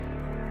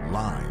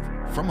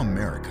Live from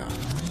America,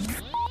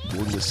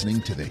 you're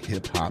listening to the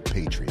Hip Hop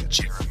Patriot,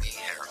 Jeremy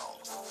Herrell.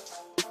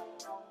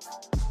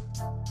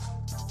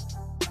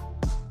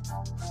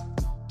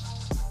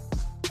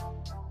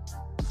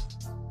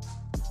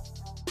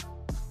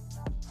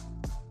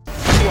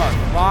 You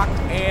are locked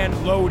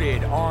and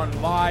loaded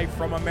on Live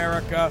from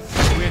America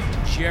with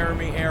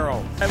Jeremy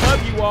Herrell. I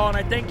love you all, and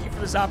I thank you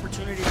for this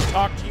opportunity to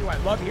talk to you. I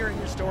love hearing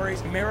your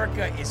stories.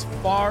 America is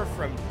far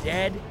from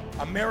dead.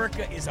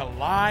 America is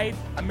alive.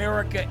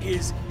 America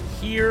is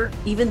here.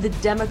 Even the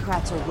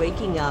Democrats are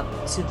waking up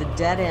to the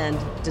dead-end,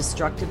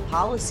 destructive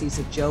policies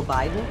of Joe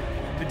Biden.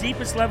 The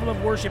deepest level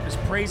of worship is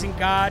praising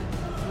God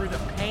through the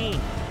pain.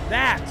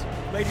 That,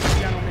 ladies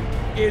and gentlemen,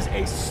 is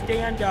a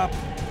stand-up,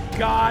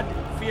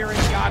 God-fearing,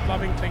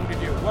 God-loving thing to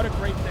do. What a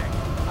great thing.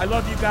 I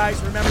love you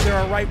guys. Remember, there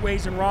are right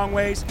ways and wrong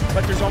ways,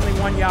 but there's only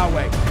one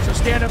Yahweh. So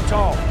stand up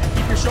tall.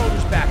 Keep your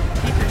shoulders back.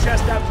 Keep your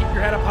chest out. Keep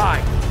your head up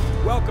high.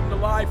 Welcome to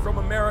Live from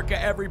America,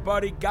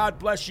 everybody. God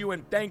bless you,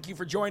 and thank you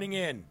for joining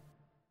in.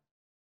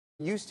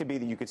 It used to be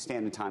that you could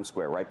stand in Times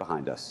Square right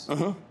behind us,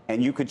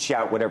 and you could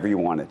shout whatever you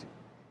wanted.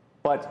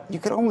 But you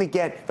could only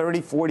get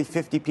 30, 40,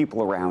 50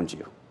 people around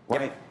you,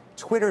 right? Yep.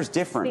 Twitter's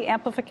different. The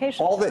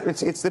amplification.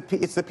 It's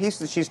the piece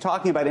that she's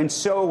talking about. And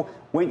so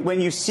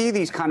when you see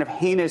these kind of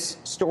heinous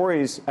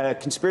stories,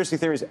 conspiracy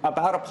theories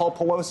about a Paul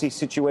Pelosi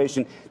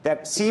situation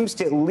that seems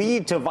to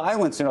lead to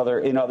violence in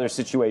other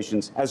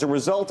situations as a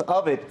result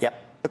of it,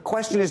 the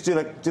question is, do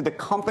the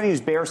companies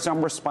bear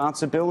some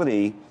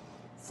responsibility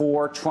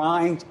for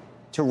trying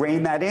to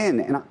rein that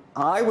in? And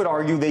I would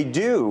argue they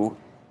do,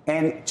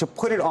 and to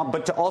put it on,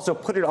 but to also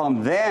put it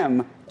on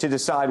them to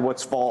decide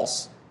what's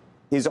false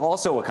is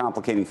also a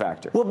complicating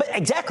factor. Well, but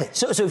exactly.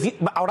 So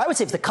what I would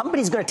say, if the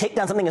company's going to take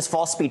down something as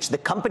false speech, the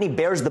company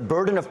bears the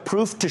burden of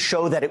proof to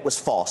show that it was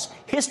false.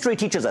 History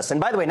teaches us, and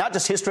by the way, not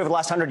just history over the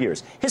last 100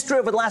 years, history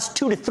over the last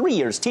 2 to 3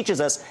 years teaches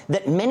us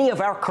that many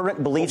of our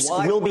current beliefs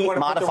will be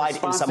modified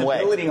in some way.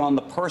 Responsibility on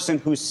the person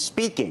who's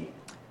speaking.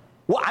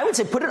 Well, I would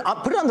say put it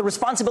on the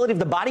responsibility of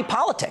the body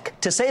politic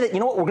to say that, you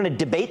know what, we're going to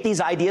debate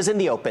these ideas in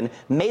the open,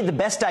 may the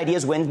best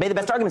ideas win, may the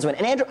best arguments win.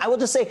 And Andrew, I will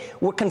just say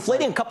we're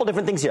conflating a couple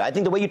different things here. I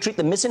think the way you treat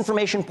the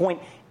misinformation point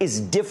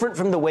is different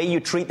from the way you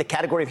treat the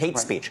category of hate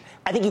speech.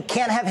 I think you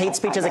can't have hate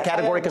speech as a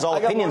category because all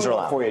opinions are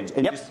allowed. For you.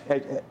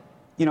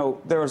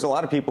 There's a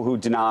lot of people who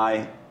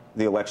deny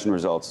the election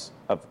results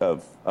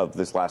of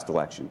this last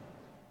election,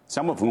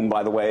 some of whom,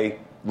 by the way,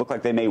 look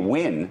like they may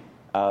win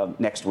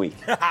next week.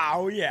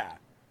 Oh, yeah.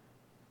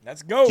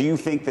 Let's go. Do you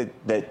think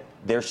that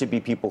there should be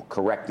people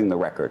correcting the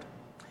record?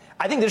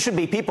 I think there should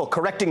be people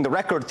correcting the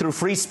record through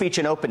free speech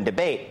and open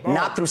debate,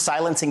 not through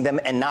silencing them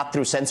and not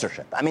through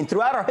censorship. I mean,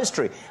 throughout our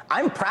history,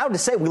 I'm proud to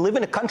say we live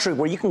in a country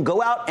where you can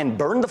go out and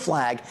burn the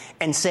flag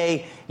and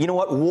say, you know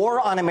what, war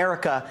on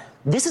America.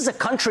 This is a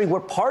country where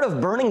part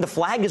of burning the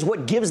flag is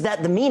what gives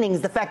that the meaning,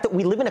 is the fact that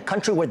we live in a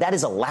country where that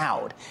is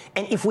allowed.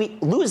 And if we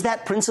lose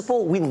that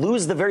principle, we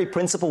lose the very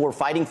principle we're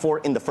fighting for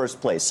in the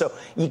first place. So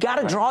you got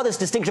to draw this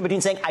distinction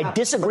between saying I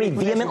disagree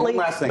vehemently,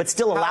 but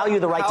still allow you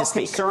the right to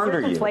speak. How concerned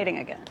are you?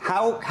 Conflating again.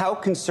 How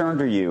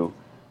concerned are you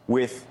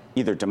with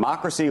either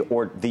democracy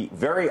or the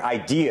very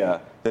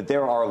idea that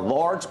there are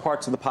large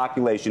parts of the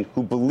population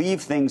who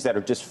believe things that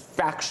are just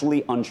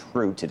factually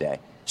untrue today?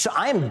 So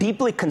I am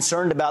deeply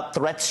concerned about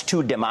threats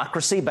to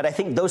democracy, but I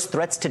think those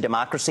threats to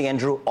democracy,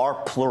 Andrew, are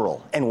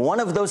plural. And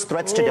one of those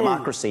threats to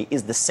democracy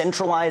is the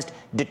centralized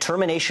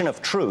determination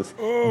of truth.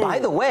 By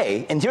the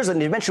way, and here's a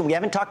dimension we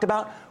haven't talked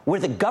about, where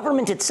the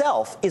government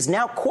itself is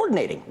now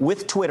coordinating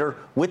with Twitter,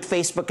 with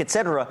Facebook, et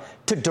cetera,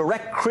 to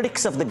direct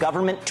critics of the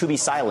government to be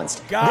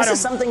silenced. This is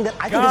something that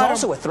I think is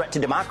also a threat to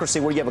democracy,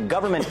 where you have a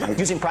government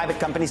using private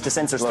companies to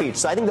censor speech.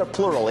 So I think they're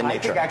plural in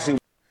nature.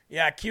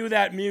 Yeah, cue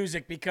that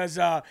music, because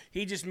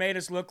he just made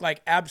us look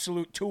like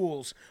absolute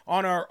tools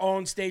on our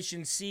own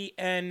station,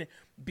 CNBC.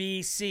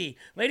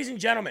 Ladies and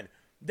gentlemen,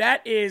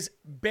 that is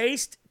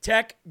based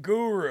tech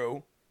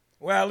guru,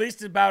 well, at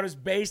least about as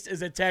based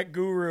as a tech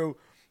guru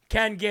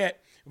can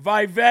get,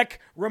 Vivek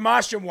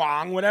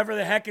Ramaswamy, whatever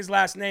the heck his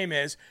last name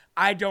is.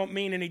 I don't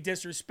mean any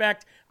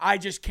disrespect. I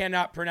just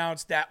cannot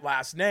pronounce that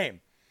last name.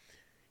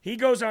 He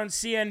goes on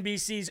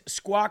CNBC's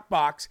Squawk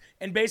Box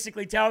and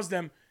basically tells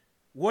them,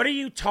 what are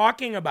you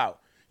talking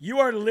about? You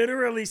are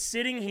literally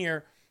sitting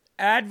here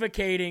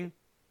advocating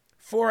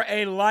for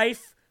a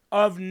life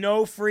of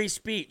no free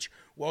speech.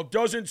 Well,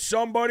 doesn't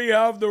somebody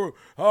have the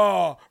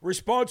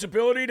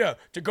responsibility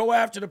to go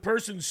after the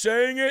person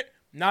saying it?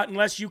 Not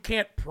unless you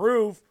can't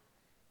prove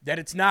that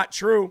it's not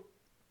true.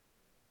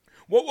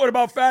 What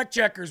about fact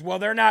checkers? Well,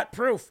 they're not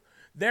proof.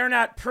 They're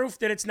not proof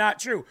that it's not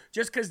true.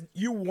 Just because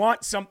you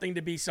want something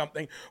to be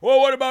something. Well,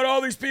 what about all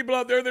these people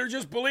out there that are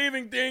just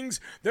believing things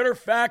that are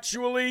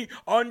factually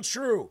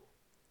untrue?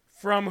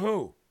 From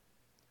who?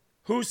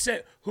 Who's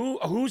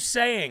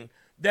saying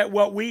that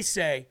what we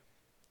say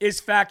is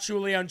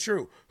factually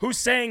untrue? Who's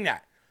saying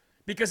that?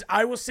 Because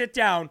I will sit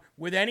down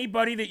with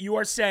anybody that you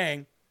are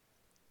saying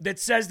that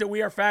says that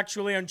we are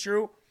factually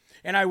untrue,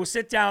 and I will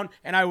sit down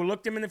and I will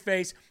look them in the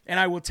face and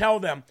I will tell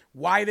them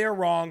why they're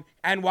wrong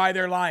and why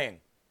they're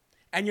lying.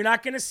 And you're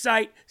not going to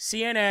cite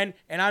CNN,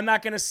 and I'm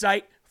not going to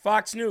cite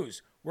Fox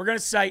News. We're going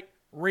to cite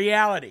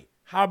reality.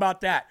 How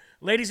about that?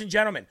 Ladies and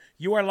gentlemen,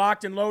 you are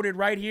locked and loaded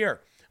right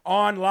here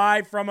on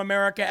Live from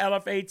America,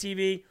 LFA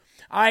TV.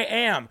 I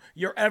am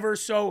your ever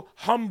so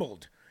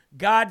humbled,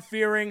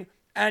 God-fearing,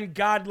 and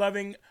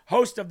God-loving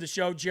host of the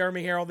show,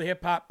 Jeremy Herrell, the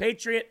hip-hop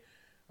patriot,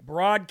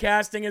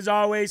 broadcasting as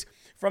always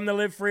from the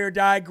Live Free or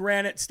Die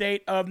granite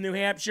state of New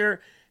Hampshire.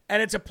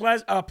 And it's a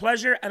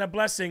pleasure and a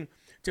blessing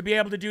to be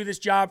able to do this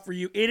job for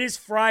you. It is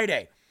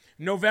Friday,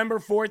 November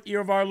 4th, year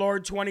of our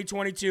Lord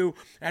 2022,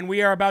 and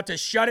we are about to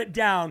shut it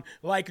down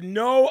like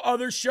no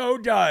other show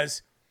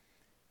does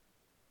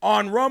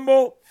on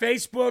Rumble,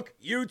 Facebook,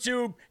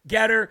 YouTube,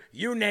 Getter,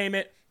 you name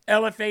it.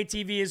 LFA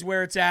TV is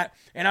where it's at,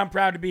 and I'm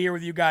proud to be here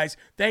with you guys.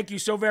 Thank you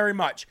so very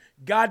much.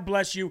 God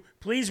bless you.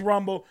 Please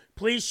Rumble.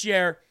 Please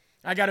share.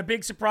 I got a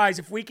big surprise.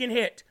 If we can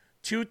hit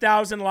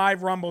 2,000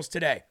 live Rumbles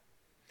today,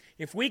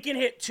 if we can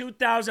hit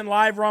 2,000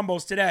 live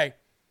Rumbles today,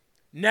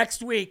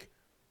 next week,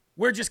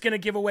 we're just going to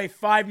give away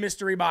 5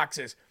 mystery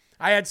boxes.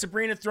 I had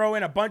Sabrina throw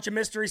in a bunch of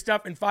mystery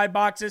stuff in 5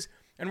 boxes,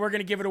 and we're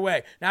going to give it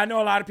away. Now, I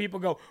know a lot of people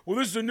go, well,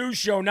 this is a news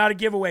show, not a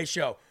giveaway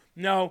show.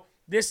 No,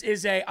 this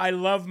is a I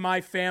Love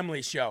My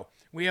Family show.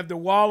 We have the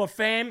Wall of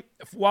Fame,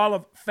 Wall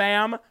of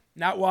Fam,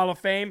 not Wall of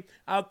Fame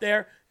out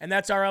there, and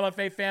that's our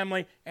LFA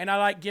family. And I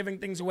like giving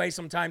things away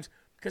sometimes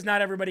because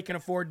not everybody can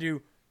afford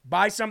to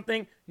buy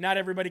something. Not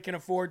everybody can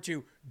afford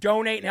to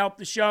donate and help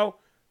the show,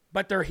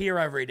 but they're here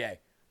every day.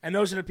 And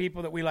those are the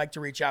people that we like to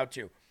reach out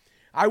to.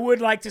 I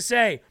would like to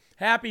say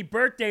happy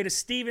birthday to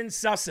Steven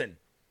Sussin.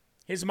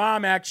 His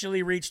mom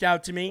actually reached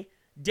out to me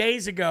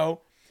days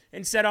ago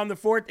and said on the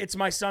 4th, it's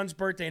my son's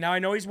birthday. Now, I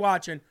know he's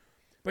watching,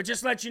 but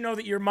just let you know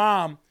that your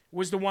mom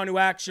was the one who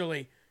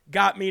actually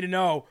got me to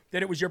know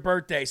that it was your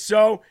birthday.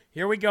 So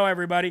here we go,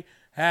 everybody.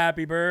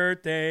 Happy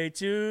birthday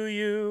to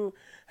you.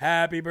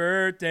 Happy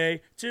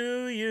birthday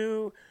to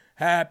you.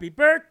 Happy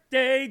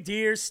birthday,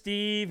 dear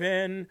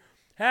Steven.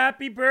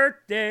 Happy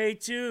birthday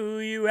to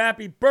you.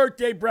 Happy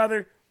birthday,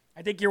 brother.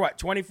 I think you're,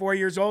 24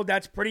 years old?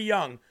 That's pretty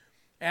young.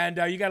 And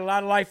you got a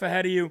lot of life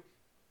ahead of you.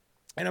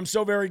 And I'm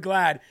so very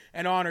glad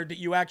and honored that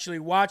you actually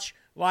watch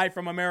Live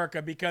from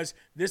America, because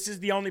this is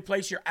the only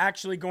place you're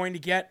actually going to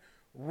get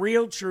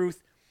real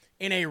truth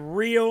in a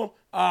real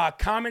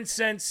common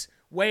sense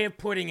way of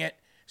putting it,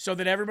 so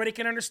that everybody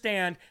can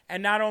understand,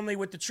 and not only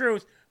with the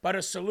truth, but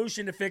a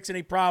solution to fix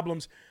any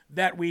problems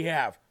that we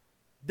have.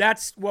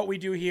 That's what we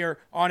do here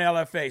on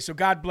LFA. So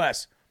God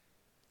bless.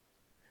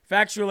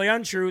 Factually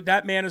untrue,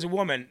 that man is a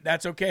woman.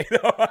 That's okay,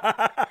 though.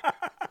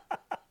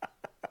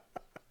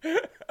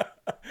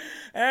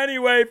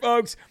 Anyway,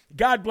 folks,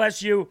 God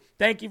bless you.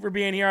 Thank you for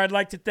being here. I'd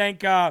like to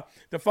thank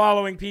the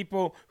following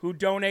people who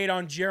donate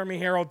on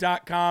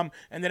jeremyherrell.com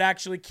and that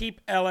actually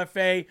keep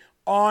LFA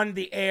on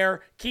the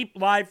air, keep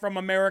Live from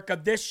America,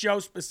 this show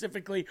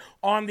specifically,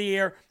 on the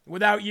air.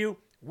 Without you,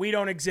 we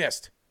don't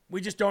exist. We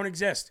just don't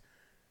exist.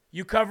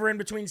 You cover in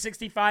between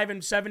 65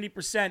 and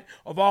 70%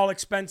 of all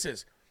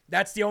expenses.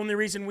 That's the only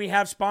reason we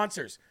have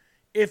sponsors.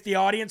 If the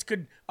audience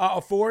could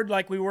afford,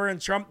 like we were in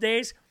Trump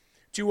days,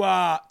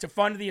 to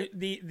fund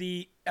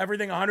the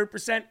everything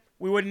 100%,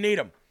 we wouldn't need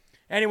them.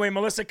 Anyway,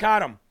 Melissa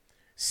Cottom,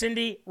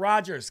 Cindy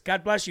Rogers,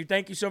 God bless you.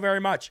 Thank you so very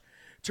much.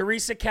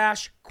 Teresa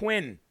Cash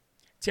Quinn,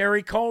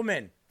 Terry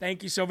Coleman,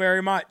 thank you so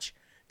very much.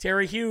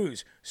 Terry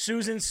Hughes,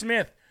 Susan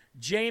Smith,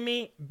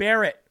 Jamie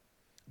Barrett,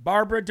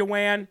 Barbara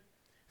Dewan,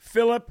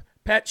 Philip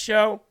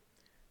Petshow,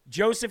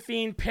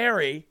 Josephine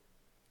Perry,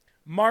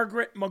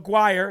 Margaret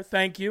McGuire,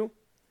 thank you.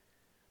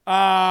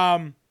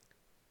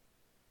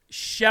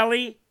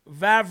 Shelley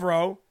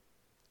Vavro,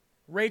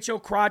 Rachel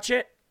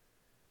Crotchet,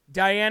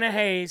 Diana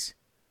Hayes,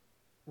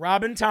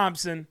 Robin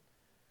Thompson,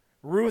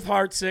 Ruth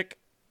Hartzick,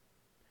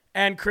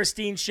 and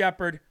Christine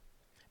Shepard.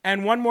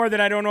 And one more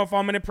that I don't know if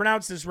I'm going to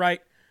pronounce this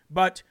right,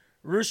 but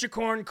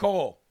Rushikorn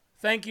Cole.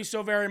 Thank you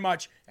so very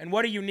much. And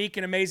what a unique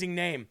and amazing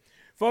name.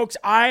 Folks,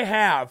 I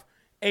have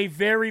a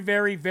very,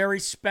 very, very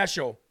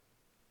special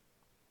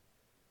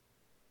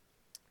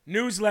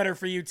newsletter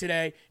for you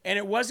today, and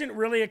it wasn't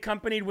really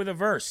accompanied with a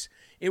verse.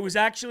 It was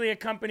actually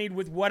accompanied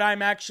with what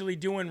I'm actually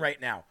doing right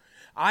now.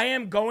 I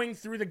am going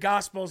through the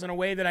Gospels in a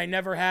way that I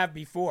never have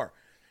before.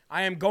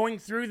 I am going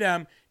through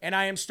them, and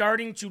I am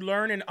starting to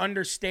learn and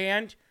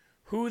understand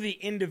who the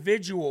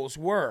individuals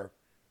were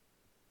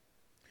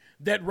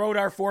that wrote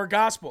our 4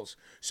 Gospels.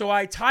 So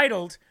I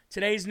titled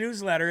today's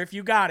newsletter, if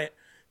you got it,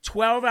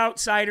 12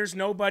 Outsiders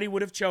Nobody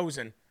Would Have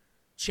Chosen,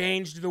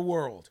 Changed the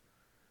World.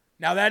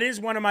 Now, that is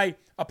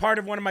a part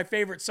of one of my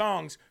favorite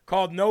songs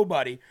called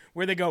Nobody,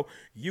 where they go,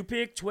 you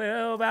picked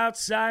 12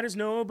 outsiders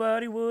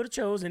nobody would have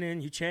chosen,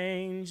 and you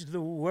changed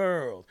the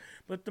world.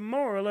 But the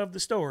moral of the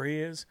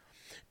story is,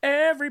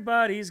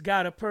 everybody's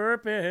got a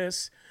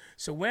purpose.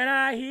 So when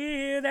I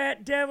hear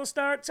that devil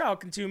start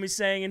talking to me,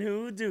 saying,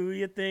 who do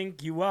you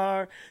think you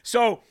are?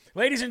 So,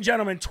 ladies and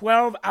gentlemen,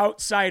 12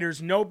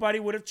 outsiders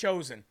nobody would have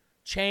chosen,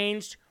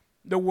 changed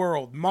the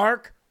world.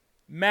 Mark,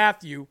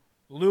 Matthew,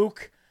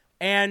 Luke,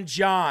 and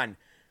John.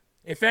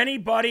 If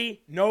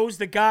anybody knows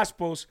the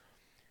Gospels,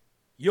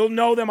 You'll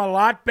know them a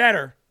lot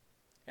better.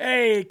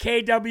 Hey,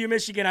 KW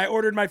Michigan, I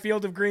ordered my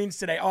field of greens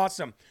today.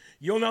 Awesome.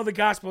 You'll know the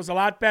Gospels a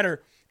lot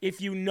better if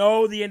you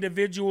know the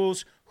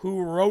individuals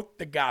who wrote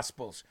the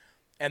Gospels.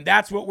 And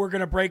that's what we're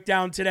going to break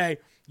down today.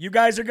 You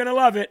guys are going to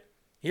love it.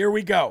 Here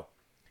we go.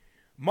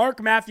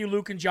 Mark, Matthew,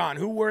 Luke, and John.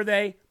 Who were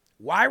they?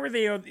 Why were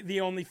they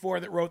the only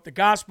four that wrote the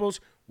Gospels?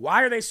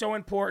 Why are they so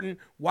important?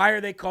 Why are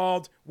they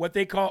called what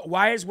they call?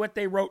 Why is what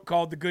they wrote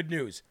called the good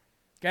news?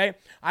 Okay?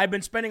 I've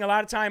been spending a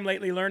lot of time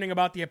lately learning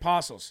about the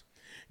apostles.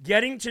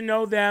 Getting to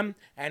know them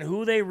and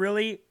who they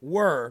really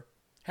were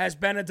has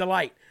been a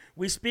delight.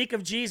 We speak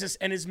of Jesus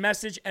and his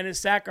message and his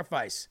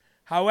sacrifice.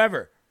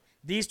 However,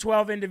 these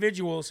 12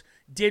 individuals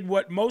did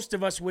what most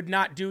of us would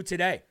not do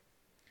today.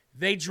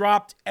 They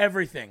dropped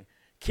everything,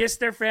 kissed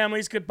their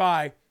families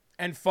goodbye,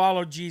 and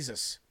followed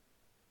Jesus.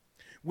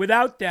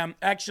 Without them,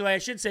 actually, I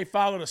should say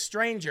followed a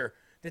stranger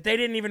that they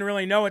didn't even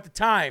really know at the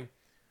time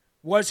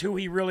was who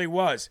he really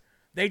was.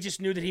 They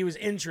just knew that he was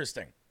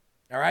interesting.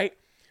 All right?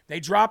 They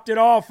dropped it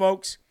all,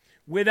 folks.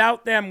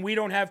 Without them, we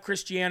don't have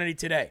Christianity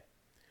today.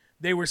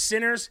 They were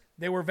sinners,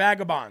 they were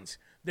vagabonds,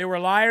 they were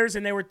liars,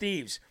 and they were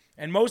thieves.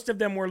 And most of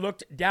them were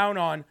looked down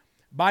on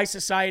by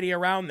society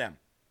around them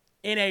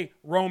in a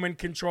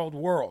Roman-controlled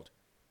world.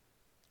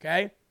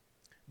 Okay?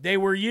 They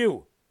were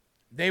you.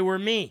 They were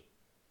me.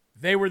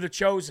 They were the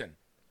chosen.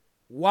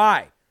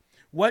 Why?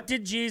 What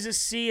did Jesus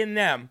see in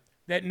them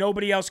that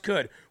nobody else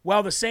could?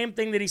 Well, the same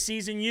thing that he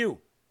sees in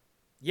you.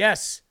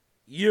 Yes,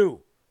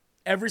 you.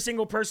 Every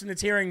single person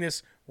that's hearing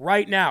this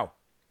right now.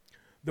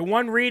 The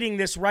one reading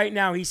this right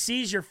now, he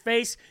sees your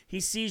face, he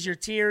sees your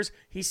tears,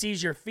 he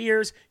sees your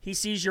fears, he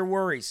sees your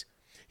worries.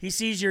 He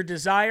sees your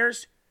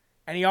desires,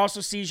 and he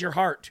also sees your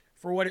heart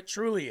for what it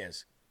truly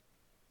is.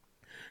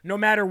 No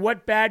matter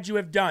what bad you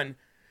have done,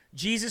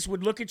 Jesus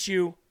would look at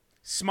you,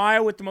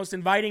 smile with the most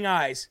inviting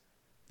eyes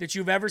that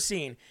you've ever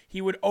seen.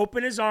 He would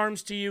open his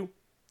arms to you,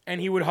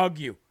 and he would hug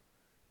you,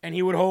 and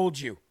he would hold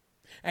you.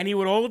 And he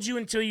would hold you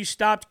until you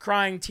stopped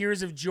crying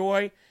tears of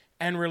joy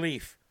and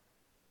relief.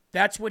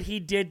 That's what he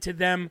did to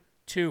them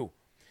too.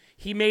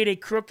 He made a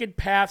crooked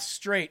path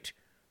straight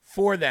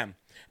for them.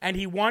 And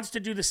he wants to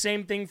do the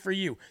same thing for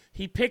you.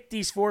 He picked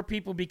these four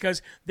people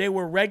because they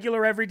were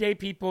regular, everyday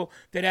people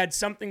that had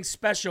something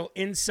special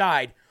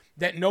inside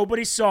that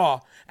nobody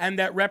saw and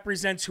that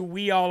represents who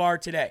we all are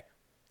today.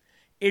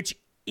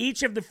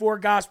 Each of the four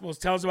Gospels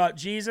tells about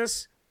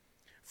Jesus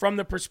from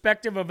the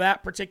perspective of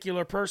that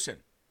particular person.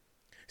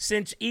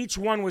 Since each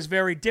one was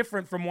very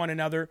different from one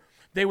another,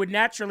 they would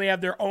naturally have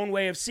their own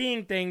way of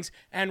seeing things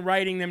and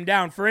writing them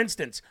down. For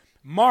instance,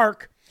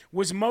 Mark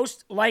was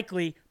most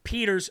likely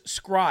Peter's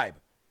scribe,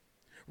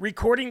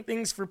 recording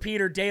things for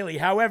Peter daily.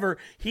 However,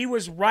 he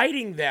was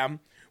writing them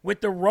with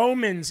the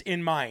Romans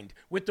in mind,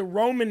 with the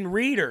Roman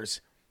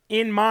readers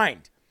in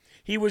mind.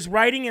 He was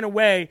writing in a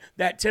way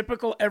that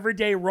typical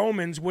everyday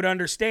Romans would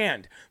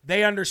understand.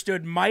 They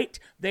understood might,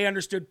 they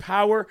understood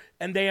power,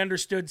 and they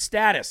understood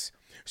status.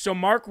 So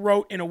Mark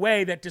wrote in a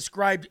way that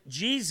described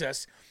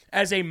Jesus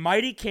as a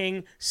mighty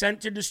king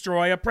sent to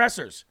destroy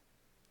oppressors.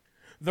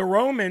 The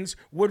Romans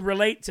would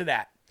relate to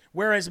that,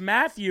 whereas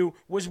Matthew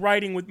was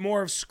writing with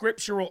more of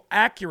scriptural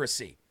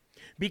accuracy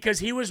because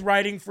he was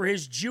writing for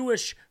his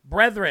Jewish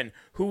brethren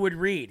who would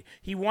read.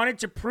 He wanted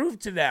to prove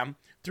to them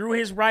through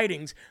his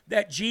writings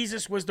that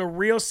Jesus was the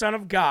real Son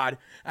of God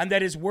and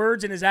that his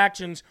words and his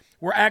actions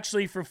were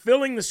actually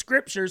fulfilling the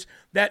scriptures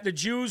that the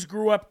Jews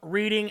grew up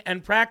reading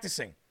and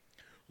practicing.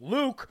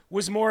 Luke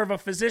was more of a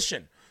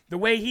physician. The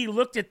way he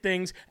looked at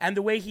things and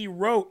the way he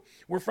wrote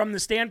were from the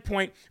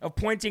standpoint of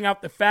pointing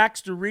out the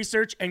facts through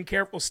research and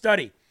careful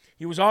study.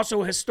 He was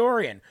also a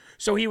historian,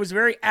 so he was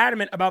very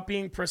adamant about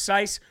being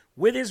precise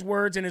with his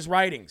words and his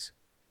writings.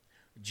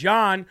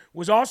 John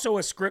was also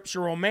a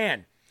scriptural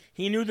man.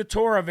 He knew the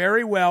Torah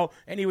very well,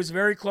 and he was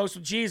very close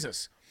with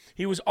Jesus.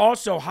 He was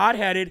also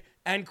hot-headed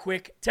and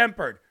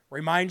quick-tempered.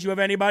 Remind you of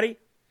anybody?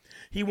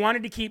 He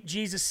wanted to keep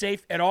Jesus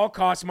safe at all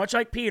costs, much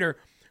like Peter,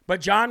 but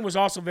John was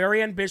also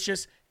very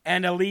ambitious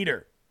and a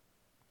leader.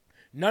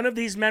 None of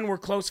these men were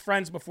close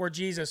friends before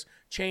Jesus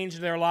changed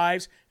their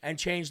lives and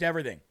changed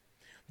everything.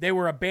 They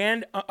were a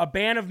band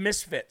of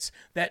misfits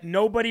that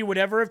nobody would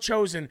ever have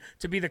chosen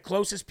to be the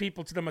closest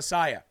people to the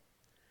Messiah.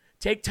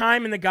 Take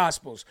time in the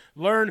Gospels.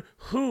 Learn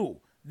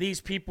who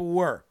these people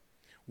were.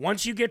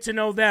 Once you get to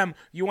know them,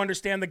 you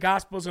understand the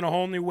Gospels in a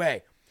whole new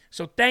way.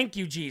 So thank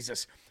you,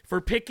 Jesus,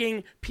 for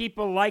picking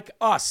people like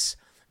us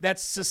that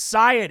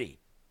society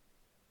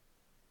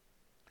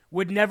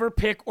would never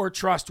pick or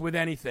trust with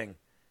anything.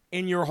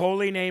 In your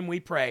holy name we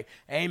pray.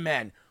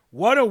 Amen.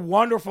 What a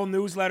wonderful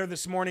newsletter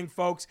this morning,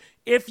 folks.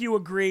 If you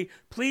agree,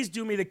 please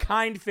do me the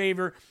kind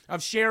favor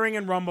of sharing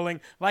and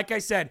rumbling. Like I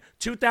said,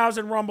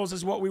 2,000 rumbles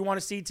is what we want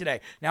to see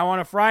today. Now, on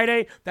a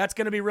Friday, that's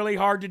going to be really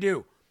hard to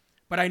do.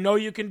 But I know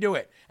you can do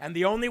it. And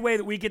the only way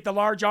that we get the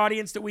large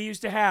audience that we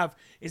used to have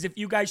is if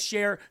you guys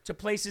share to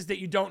places that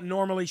you don't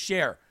normally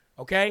share.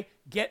 Okay?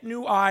 Get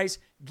new eyes,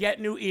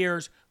 get new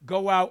ears,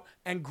 go out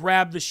and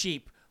grab the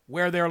sheep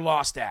where they're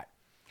lost at.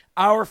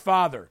 Our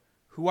Father,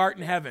 who art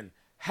in heaven,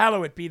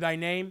 hallowed be thy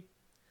name.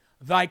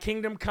 Thy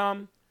kingdom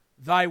come,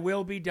 thy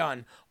will be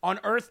done, on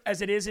earth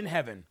as it is in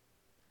heaven.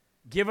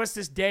 Give us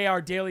this day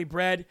our daily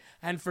bread,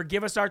 and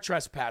forgive us our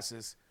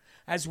trespasses,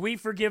 as we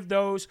forgive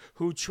those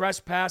who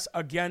trespass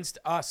against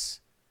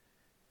us.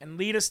 And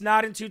lead us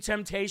not into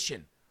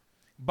temptation,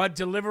 but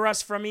deliver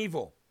us from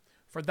evil.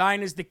 For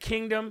thine is the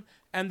kingdom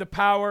and the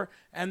power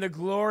and the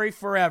glory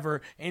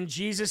forever. In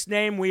Jesus'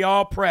 name we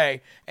all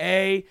pray.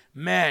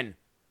 Amen.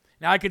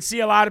 Now, I could see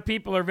a lot of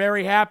people are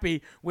very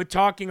happy with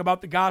talking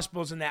about the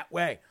Gospels in that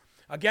way.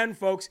 Again,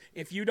 folks,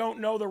 if you don't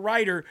know the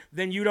writer,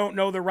 then you don't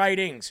know the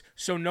writings.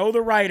 So know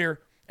the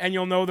writer, and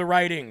you'll know the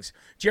writings.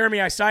 Jeremy,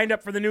 I signed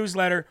up for the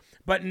newsletter,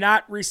 but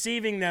not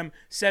receiving them,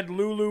 said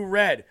Lulu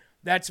Red.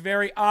 That's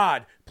very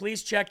odd.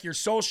 Please check your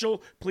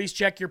social. Please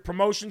check your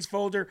promotions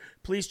folder.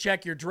 Please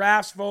check your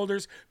drafts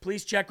folders.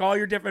 Please check all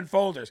your different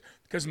folders,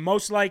 because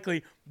most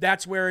likely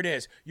that's where it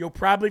is. You'll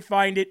probably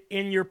find it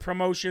in your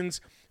promotions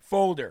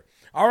folder.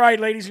 All right,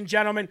 ladies and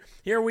gentlemen,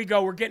 here we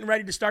go. We're getting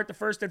ready to start the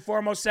first and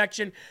foremost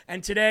section,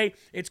 and today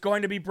it's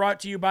going to be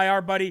brought to you by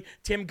our buddy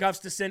Tim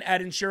Gustafson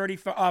at Insurity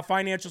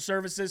Financial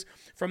Services.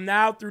 From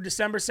now through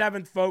December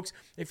 7th, folks,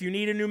 if you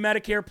need a new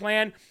Medicare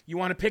plan, you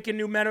want to pick a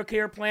new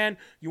Medicare plan,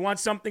 you want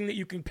something that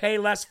you can pay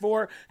less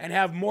for and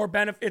have more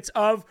benefits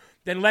of,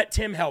 then let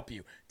Tim help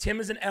you.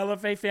 Tim is an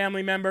LFA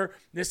family member.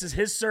 This is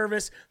his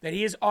service that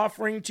he is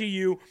offering to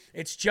you.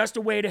 It's just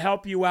a way to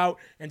help you out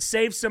and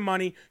save some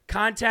money.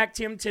 Contact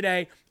him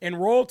today.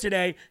 Enroll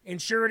today.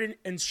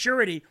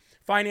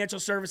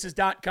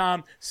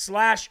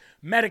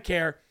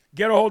 InsurityFinancialServices.com/Medicare.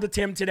 Get a hold of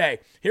Tim today.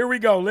 Here we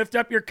go. Lift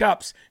up your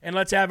cups and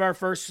let's have our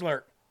first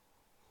slurp.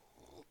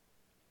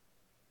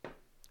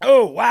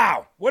 Oh,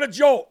 wow. What a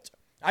jolt.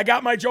 I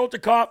got my jolt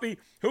of coffee.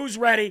 Who's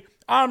ready?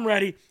 I'm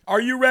ready. Are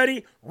you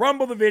ready?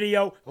 Rumble the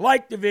video,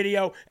 like the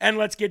video, and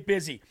let's get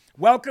busy.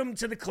 Welcome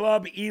to the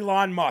club,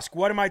 Elon Musk.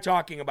 What am I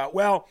talking about?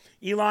 Well,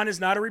 Elon is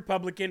not a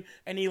Republican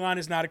and Elon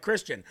is not a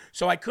Christian.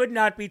 So I could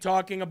not be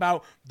talking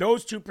about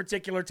those two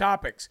particular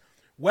topics.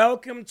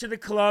 Welcome to the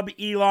club,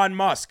 Elon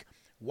Musk.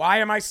 Why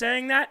am I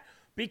saying that?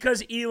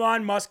 Because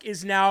Elon Musk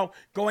is now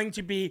going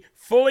to be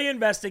fully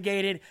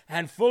investigated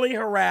and fully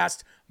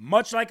harassed,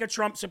 much like a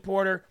Trump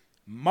supporter,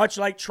 much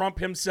like Trump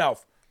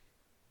himself.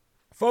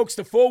 Folks,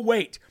 the full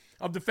weight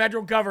of the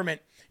federal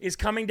government is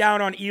coming down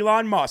on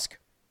Elon Musk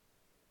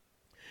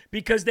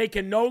because they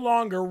can no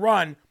longer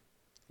run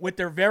with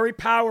their very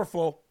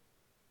powerful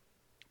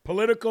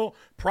political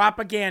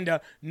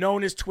propaganda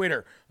known as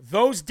Twitter.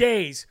 Those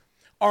days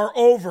are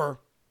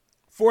over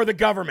for the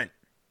government,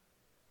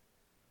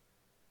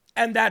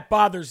 and that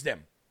bothers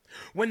them.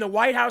 When the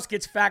White House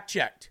gets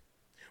fact-checked,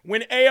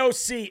 when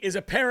AOC is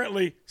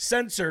apparently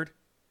censored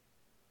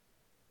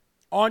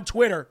on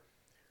Twitter,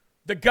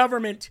 the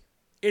government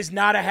is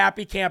not a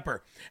happy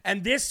camper.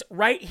 And this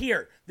right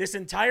here, this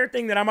entire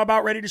thing that I'm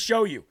about ready to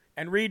show you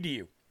and read to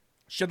you,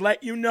 should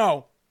let you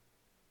know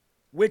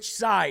which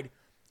side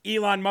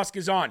Elon Musk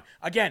is on.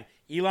 Again,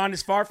 Elon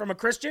is far from a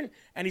Christian,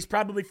 and he's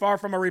probably far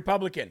from a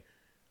Republican.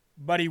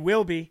 But he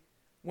will be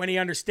when he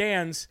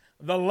understands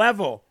the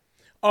level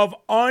of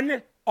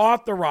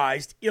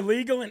unauthorized,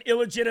 illegal, and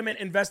illegitimate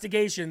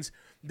investigations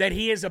that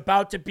he is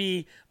about to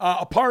be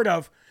a part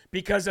of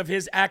because of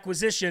his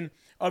acquisition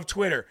of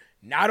Twitter.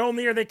 Not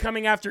only are they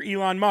coming after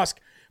Elon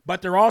Musk,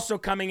 but they're also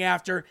coming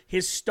after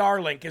his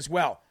Starlink as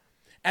well.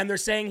 And they're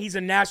saying he's a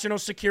national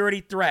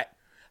security threat.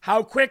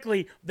 How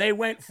quickly they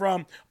went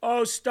from,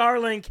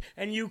 Starlink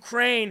and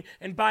Ukraine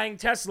and buying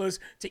Teslas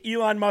to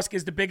Elon Musk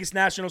is the biggest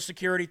national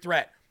security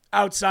threat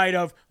outside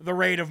of the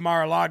raid of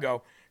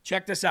Mar-a-Lago.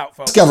 Check this out,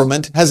 folks. The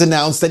government has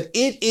announced that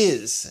it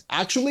is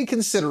actually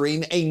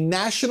considering a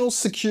national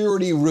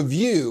security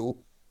review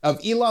of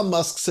Elon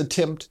Musk's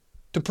attempt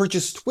to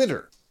purchase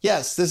Twitter.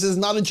 Yes, this is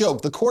not a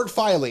joke. The court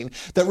filing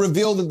that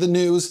revealed that the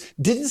news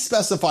didn't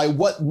specify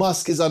what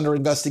Musk is under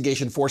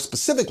investigation for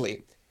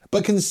specifically,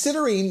 but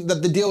considering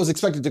that the deal is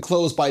expected to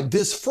close by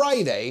this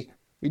Friday,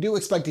 we do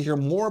expect to hear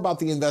more about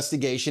the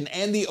investigation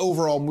and the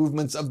overall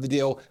movements of the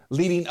deal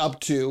leading up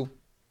to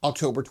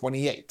October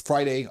 28th.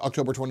 Friday,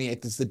 October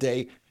 28th is the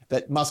day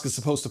that Musk is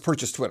supposed to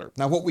purchase Twitter.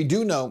 Now, what we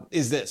do know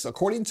is this,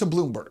 according to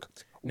Bloomberg.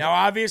 Now,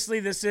 obviously,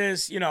 this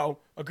is, a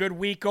good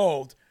week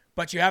old.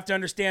 But you have to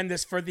understand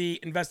this for the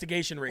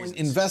investigation reasons.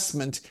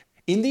 Investment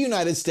in the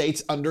United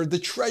States under the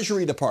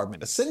Treasury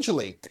Department.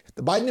 Essentially,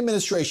 the Biden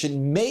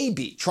administration may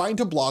be trying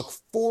to block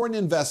foreign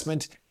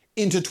investment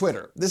into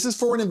Twitter. This is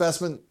foreign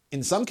investment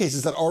in some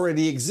cases that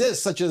already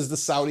exists, such as the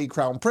Saudi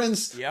Crown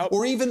Prince,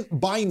 or even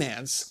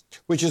Binance,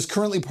 which is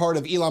currently part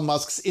of Elon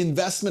Musk's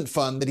investment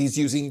fund that he's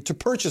using to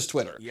purchase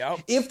Twitter.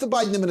 If the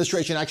Biden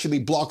administration actually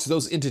blocks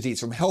those entities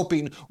from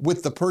helping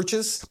with the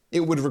purchase, it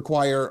would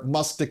require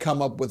Musk to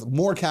come up with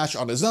more cash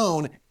on his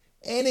own,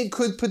 and it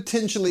could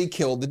potentially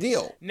kill the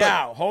deal.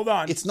 Now, hold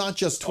on. It's not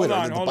just Twitter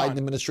that the Biden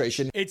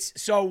administration...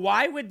 So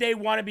why would they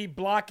want to be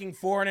blocking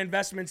foreign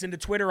investments into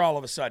Twitter all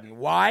of a sudden?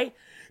 Why?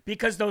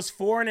 Because those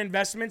foreign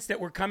investments that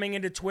were coming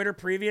into Twitter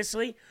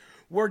previously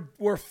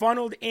were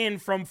funneled in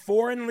from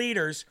foreign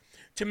leaders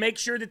to make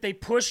sure that they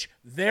push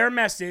their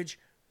message,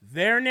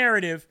 their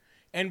narrative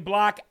and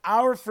block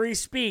our free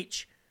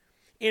speech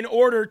in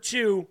order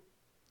to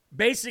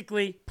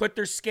basically put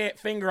their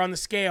finger on the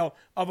scale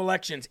of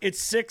elections.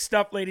 It's sick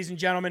stuff, ladies and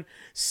gentlemen.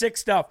 Sick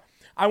stuff.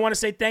 I want to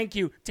say thank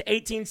you to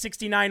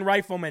 1869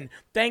 Rifleman.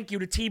 Thank you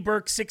to T.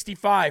 Burke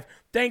 65.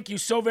 Thank you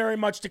so very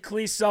much to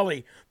Clee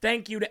Sully.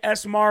 Thank you to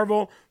S.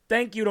 Marvel.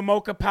 Thank you to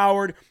Mocha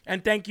Powered.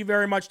 And thank you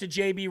very much to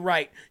JB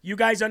Wright. You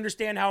guys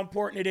understand how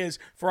important it is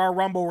for our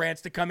Rumble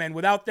rants to come in.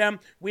 Without them,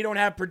 we don't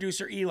have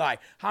producer Eli.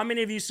 How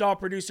many of you saw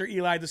producer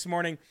Eli this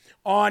morning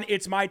on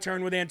It's My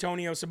Turn with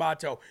Antonio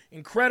Sabato?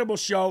 Incredible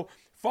show.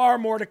 Far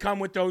more to come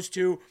with those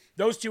two.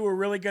 Those two are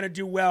really going to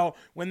do well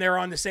when they're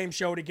on the same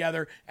show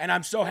together, and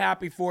I'm so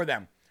happy for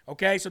them.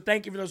 Okay, so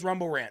thank you for those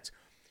Rumble rants.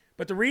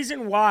 But the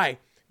reason why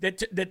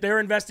that they're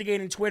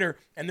investigating Twitter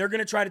and they're going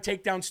to try to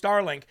take down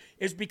Starlink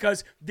is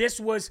because this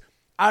was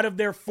out of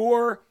their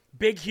 4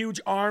 big, huge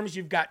arms.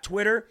 You've got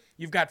Twitter,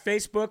 you've got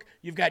Facebook,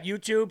 you've got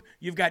YouTube,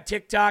 you've got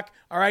TikTok,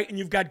 all right, and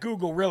you've got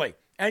Google, really,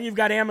 and you've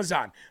got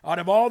Amazon. Out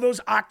of all those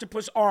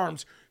octopus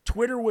arms,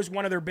 Twitter was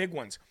one of their big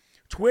ones.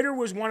 Twitter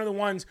was one of the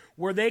ones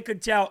where they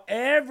could tell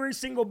every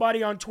single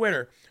buddy on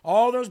Twitter,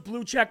 all those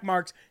blue check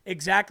marks,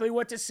 exactly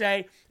what to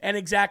say and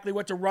exactly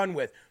what to run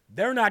with.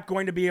 They're not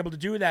going to be able to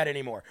do that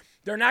anymore.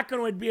 They're not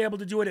going to be able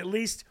to do it, at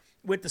least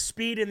with the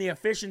speed and the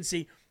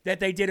efficiency that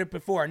they did it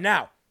before.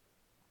 Now,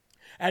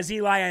 as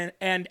Eli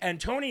and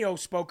Antonio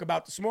spoke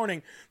about this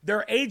morning,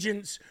 their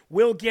agents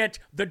will get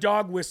the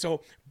dog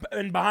whistle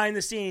and behind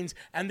the scenes,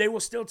 and they will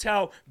still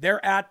tell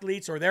their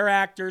athletes or their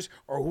actors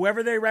or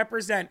whoever they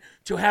represent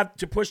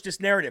to push this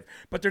narrative.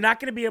 But they're not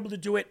going to be able to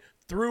do it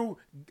through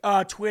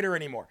Twitter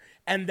anymore.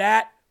 And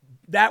that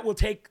will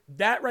take,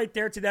 that right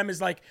there to them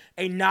is like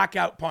a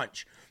knockout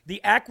punch.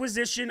 The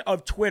acquisition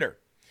of Twitter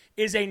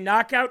is a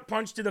knockout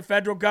punch to the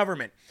federal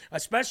government,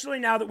 especially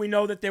now that we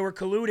know that they were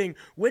colluding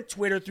with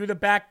Twitter through the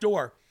back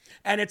door.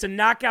 And it's a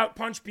knockout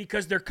punch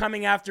because they're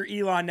coming after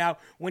Elon now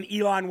when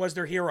Elon was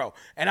their hero.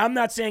 And I'm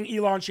not saying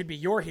Elon should be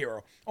your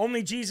hero.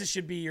 Only Jesus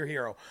should be your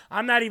hero.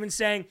 I'm not even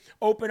saying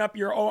open up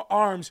your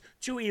arms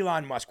to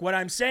Elon Musk. What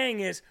I'm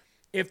saying is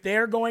if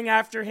they're going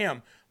after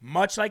him,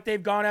 much like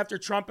they've gone after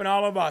Trump and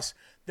all of us,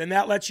 then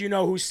that lets you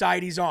know whose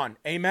side he's on.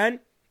 Amen?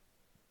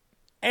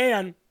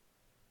 And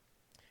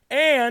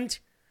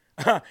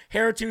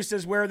Heritu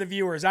says, where are the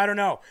viewers? I don't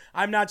know.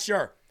 I'm not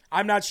sure.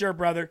 I'm not sure,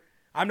 brother.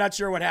 I'm not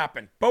sure what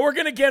happened. But we're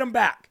going to get them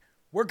back.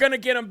 We're going to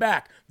get them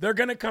back. They're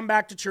going to come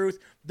back to truth.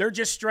 They're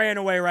just straying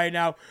away right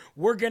now.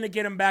 We're going to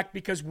get them back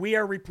because we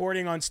are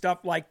reporting on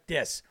stuff like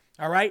this.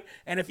 All right?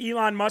 And if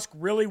Elon Musk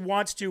really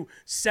wants to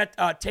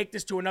take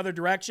this to another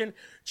direction,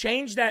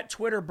 change that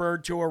Twitter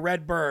bird to a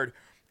red bird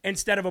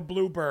instead of a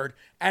blue bird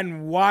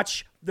and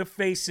watch the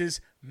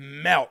faces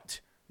melt,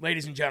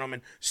 ladies and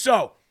gentlemen.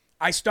 So,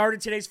 I started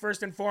today's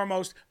first and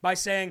foremost by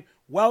saying,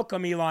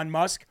 welcome, Elon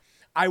Musk.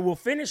 I will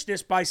finish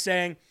this by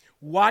saying,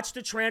 watch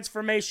the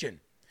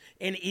transformation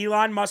in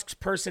Elon Musk's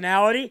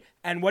personality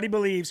and what he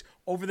believes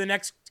over the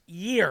next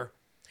year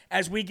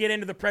as we get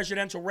into the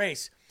presidential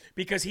race,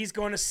 because he's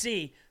going to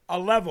see a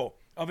level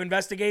of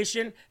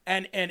investigation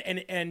and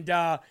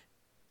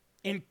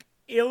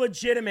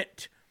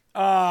illegitimate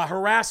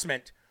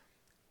harassment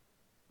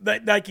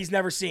like he's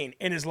never seen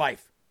in his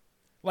life.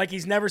 Like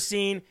he's never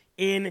seen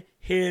in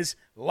his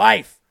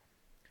life.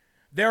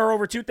 There are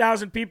over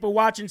 2,000 people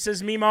watching,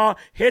 says Meemaw.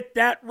 Hit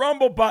that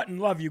Rumble button.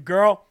 Love you,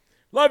 girl.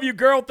 Love you,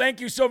 girl. Thank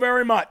you so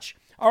very much.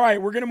 All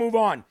right, we're going to move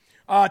on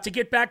to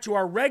get back to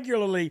our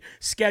regularly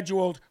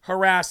scheduled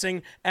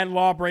harassing and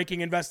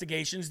law-breaking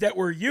investigations that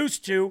we're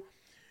used to,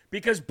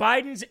 because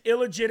Biden's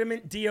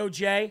illegitimate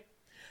DOJ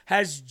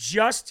has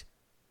just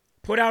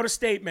put out a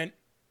statement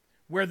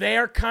where they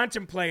are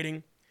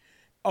contemplating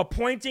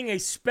appointing a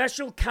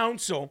special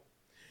counsel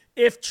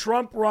if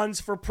Trump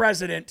runs for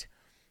president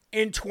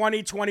in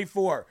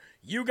 2024.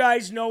 You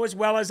guys know as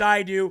well as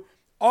I do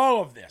all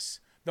of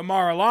this. The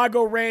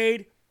Mar-a-Lago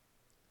raid,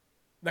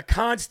 the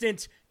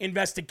constant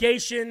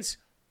investigations,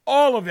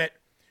 all of it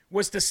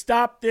was to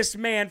stop this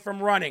man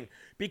from running.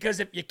 Because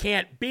if you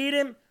can't beat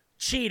him,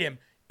 cheat him.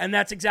 And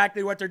that's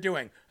exactly what they're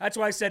doing. That's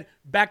why I said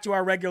back to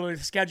our regularly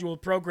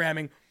scheduled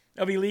programming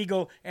of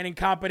illegal and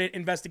incompetent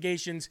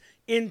investigations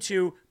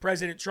into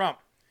President Trump.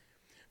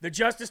 The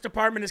Justice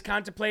Department is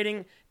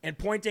contemplating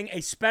appointing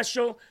a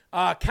special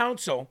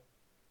counsel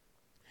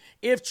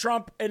if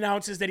Trump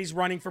announces that he's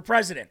running for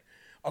president.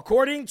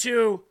 According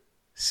to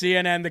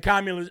CNN, the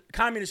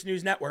Communist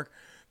News Network,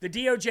 the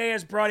DOJ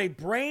has brought a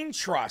brain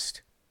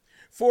trust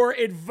for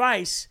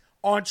advice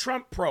on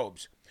Trump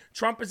probes.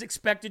 Trump is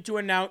expected to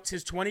announce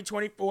his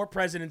 2024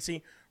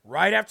 presidency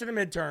right after the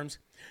midterms,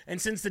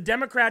 and since the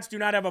Democrats do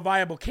not have a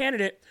viable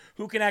candidate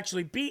who can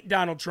actually beat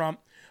Donald Trump,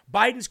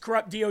 Biden's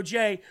corrupt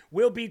DOJ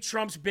will be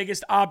Trump's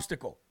biggest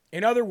obstacle.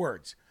 In other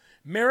words,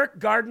 Merrick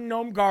Garden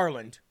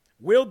Garland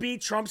will be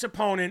Trump's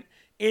opponent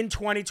in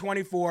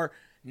 2024,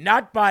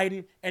 not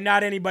Biden and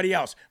not anybody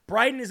else.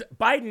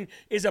 Biden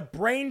is a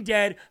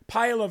brain-dead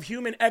pile of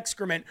human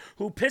excrement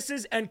who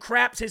pisses and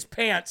craps his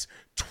pants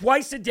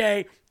twice a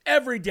day,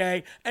 every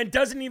day, and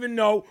doesn't even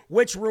know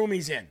which room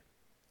he's in.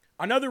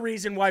 Another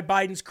reason why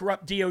Biden's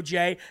corrupt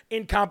DOJ,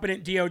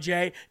 incompetent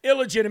DOJ,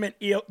 illegitimate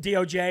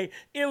DOJ,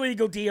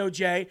 illegal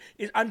DOJ,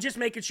 is I'm just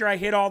making sure I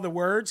hit all the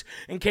words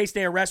in case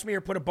they arrest me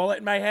or put a bullet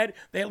in my head.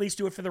 They at least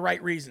do it for the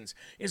right reasons.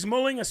 Is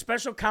mulling a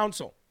special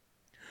counsel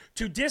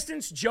to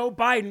distance Joe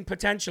Biden,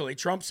 potentially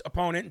Trump's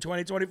opponent in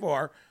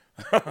 2024,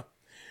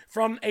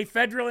 from the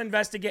federal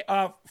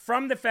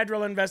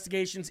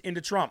investigations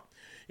into Trump.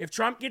 If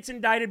Trump gets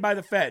indicted by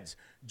the feds,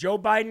 Joe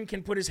Biden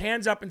can put his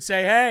hands up and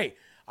say, hey,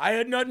 I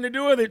had nothing to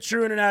do with it,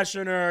 true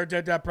international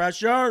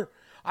pressure.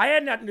 I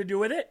had nothing to do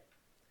with it.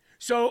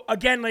 So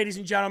again, ladies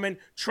and gentlemen,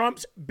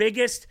 Trump's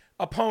biggest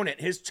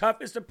opponent, his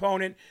toughest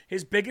opponent,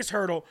 his biggest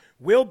hurdle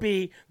will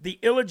be the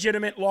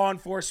illegitimate law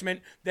enforcement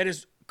that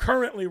is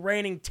currently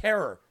raining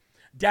terror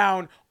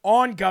down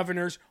on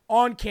governors,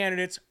 on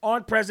candidates,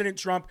 on President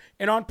Trump,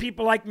 and on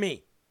people like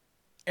me.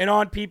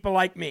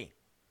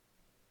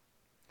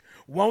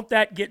 Won't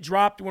that get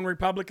dropped when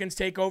Republicans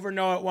take over?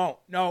 No, it won't.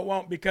 No, it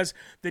won't, because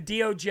the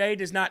DOJ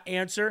does not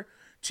answer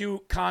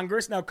to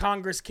Congress. Now,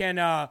 Congress can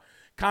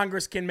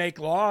make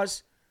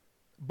laws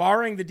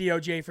barring the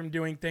DOJ from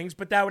doing things,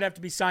 but that would have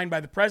to be signed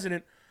by the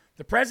president.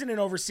 The president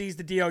oversees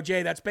the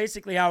DOJ. That's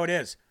basically how it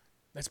is.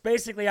 It's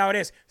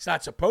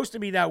not supposed to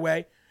be that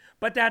way,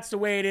 but that's the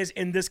way it is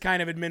in this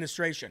kind of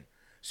administration.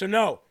 So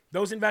no,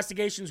 those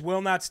investigations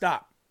will not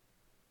stop.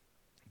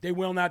 They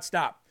will not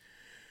stop.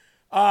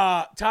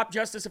 Top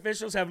justice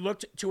officials have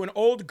looked to an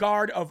old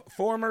guard of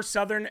former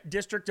Southern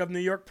District of New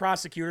York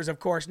prosecutors, of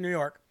course, New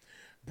York,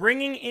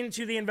 bringing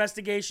into the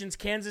investigations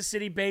Kansas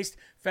City-based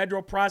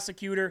federal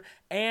prosecutor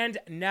and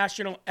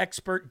national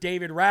expert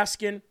David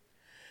Raskin,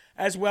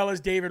 as well as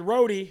David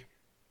Rohde,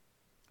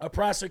 a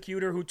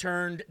prosecutor who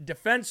turned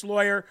defense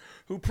lawyer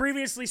who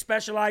previously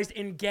specialized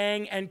in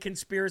gang and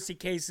conspiracy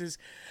cases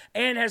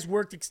and has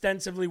worked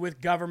extensively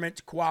with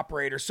government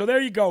cooperators. So there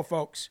you go,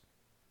 folks.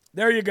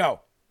 There you go.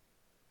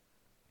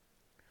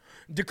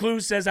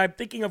 DeCluse says, I'm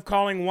thinking of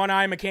calling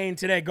One-Eye McCain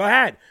today. Go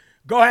ahead.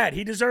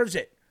 He deserves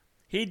it.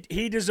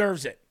 He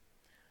deserves it.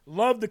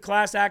 Love the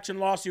class action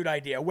lawsuit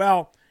idea.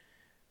 Well,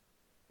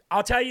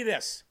 I'll tell you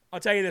this,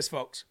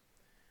 folks.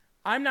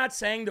 I'm not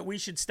saying that we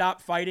should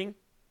stop fighting.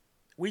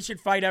 We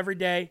should fight every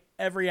day,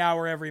 every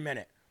hour, every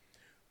minute.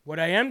 What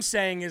I am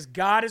saying is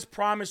God has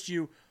promised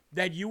you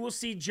that you will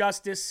see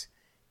justice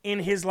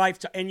in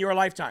your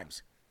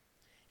lifetimes.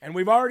 And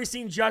we've already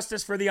seen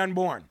justice for the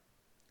unborn.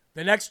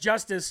 The next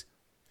justice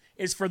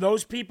is for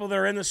those people that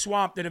are in the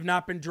swamp that have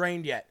not been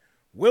drained yet.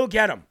 We'll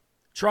get them.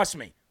 Trust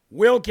me.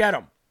 We'll get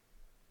them.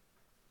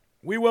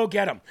 We will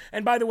get them.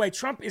 And by the way,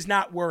 Trump is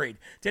not worried.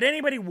 Did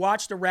anybody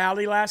watch the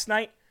rally last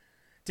night?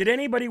 Did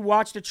anybody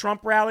watch the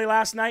Trump rally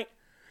last night?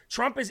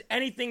 Trump is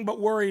anything but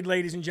worried,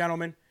 ladies and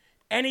gentlemen.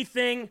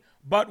 Anything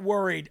but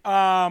worried.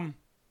 Let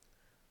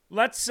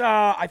me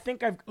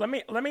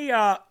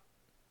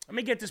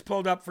get this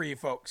pulled up for you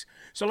folks.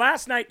 So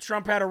last night,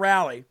 Trump had a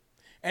rally.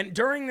 And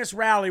during this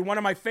rally, one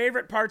of my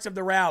favorite parts of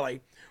the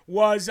rally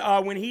was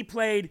when he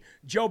played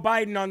Joe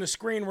Biden on the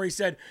screen where he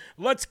said,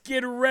 let's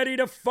get ready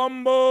to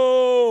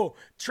fumble.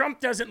 Trump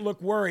doesn't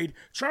look worried.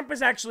 Trump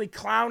is actually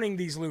clowning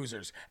these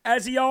losers,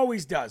 as he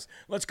always does.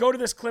 Let's go to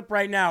this clip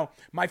right now.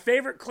 My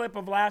favorite clip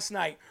of last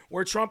night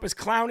where Trump is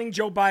clowning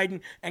Joe Biden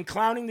and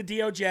clowning the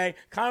DOJ,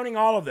 clowning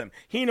all of them.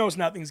 He knows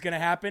nothing's going to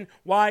happen.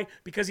 Why?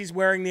 Because he's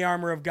wearing the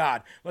armor of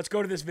God. Let's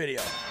go to this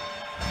video.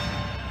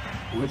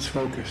 It's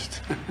focused.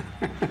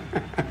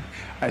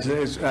 I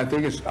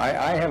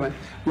haven't.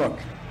 Look.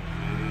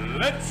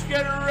 Let's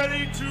get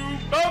ready to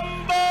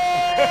bumble!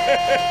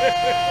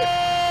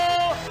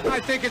 I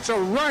think it's a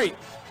right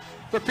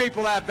for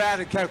people to have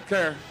bad health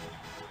care.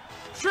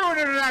 True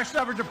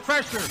international effort to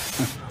pressure.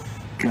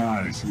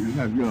 God, I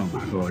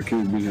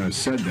can't believe I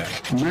said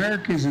that.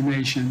 America is a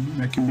nation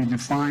that can be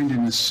defined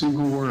in a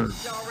single word.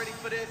 Y'all ready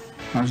for this?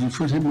 I was the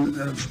foot.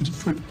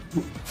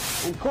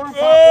 And Corn Pop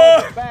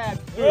was a bad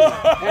dude,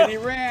 and he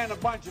ran a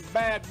bunch of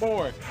bad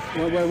boys.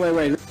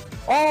 Wait.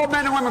 All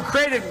men and women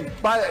created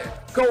by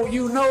go.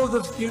 You know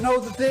the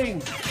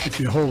thing. If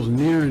it holds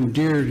near and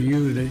dear to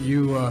you that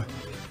you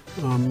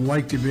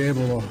like to be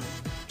able to.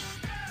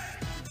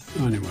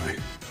 Anyway.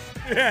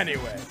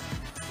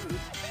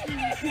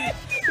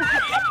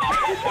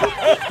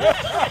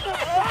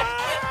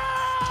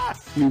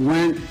 We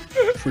went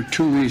for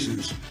two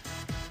reasons.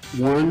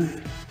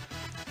 One,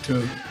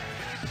 to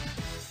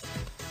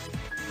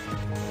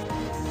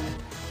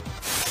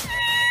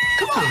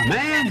come on,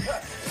 man.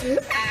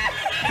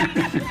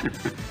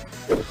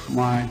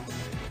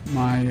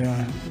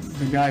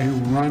 The guy who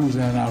runs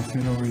that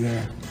outfit over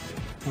there.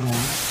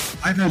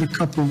 I've had a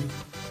couple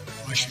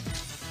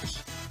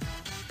Washingtons,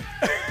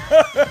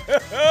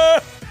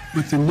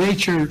 but the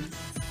nature,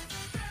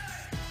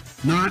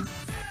 not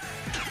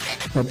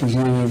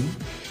Representative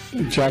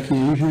Jackie. Are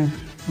you here?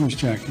 Where's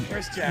Jackie?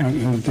 Where's Jackie?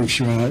 I don't think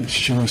she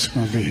was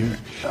going to be here.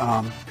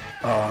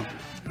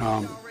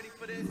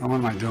 What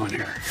am I doing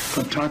here?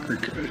 Tucker.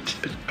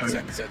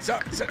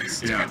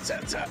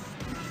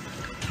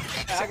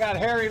 I got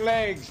hairy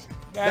legs.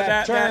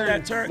 Thank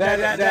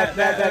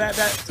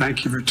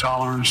you for your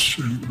tolerance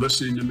and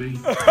listening to me.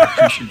 I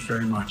appreciate it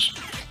very much.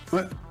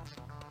 What?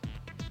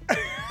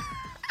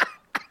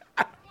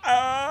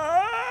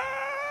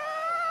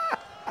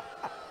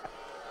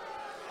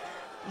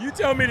 You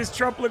tell me, does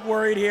Trump look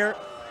worried here?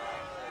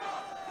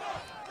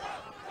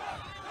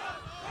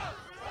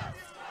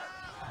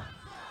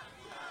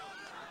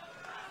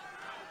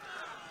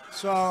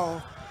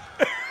 So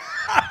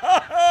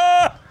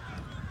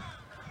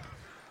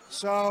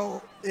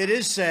it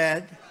is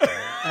sad,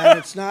 and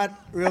it's not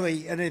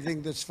really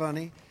anything that's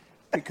funny,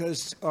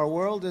 because our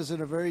world is in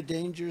a very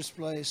dangerous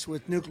place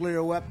with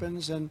nuclear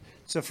weapons, and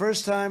it's the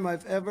first time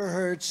I've ever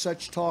heard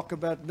such talk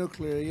about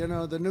nuclear. You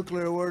know, the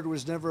nuclear word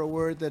was never a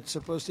word that's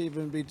supposed to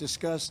even be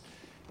discussed,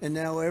 and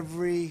now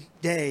every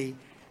day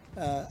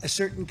a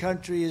certain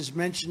country is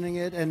mentioning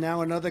it, and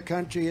now another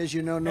country, as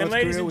you know, North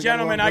Korea. And ladies and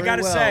gentlemen, I got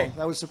to say,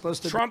 that was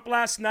supposed to Trump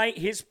last night,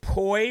 his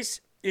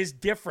poise is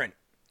different,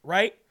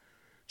 right?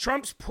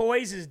 Trump's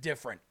poise is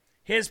different.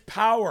 His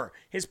power,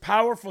 his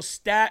powerful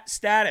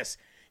status,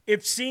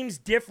 it seems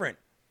different.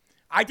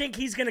 I think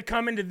he's going to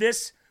come into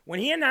this,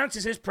 when he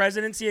announces his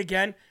presidency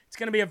again, it's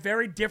going to be a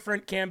very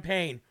different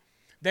campaign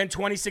than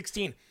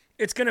 2016.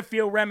 It's going to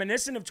feel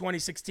reminiscent of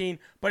 2016,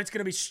 but it's going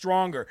to be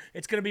stronger.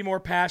 It's going to be more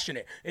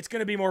passionate. It's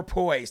going to be more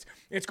poised.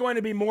 It's going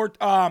to be more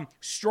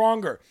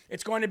stronger.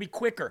 It's going to be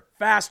quicker,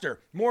 faster,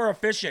 more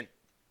efficient.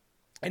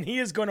 And he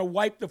is going to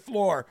wipe the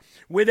floor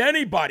with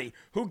anybody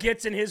who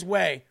gets in his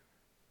way.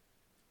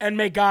 And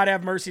may God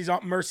have mercy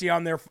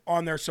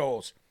on their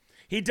souls.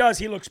 He does.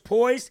 He looks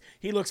poised.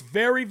 He looks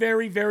very,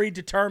 very, very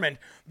determined.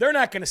 They're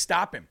not going to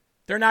stop him.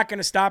 They're not going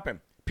to stop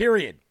him.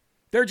 Period.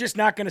 They're just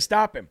not going to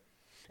stop him.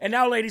 And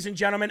now, ladies and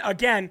gentlemen,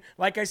 again,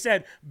 like I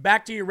said,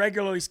 back to your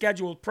regularly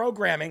scheduled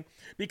programming,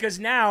 because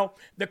now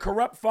the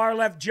corrupt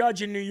far-left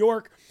judge in New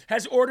York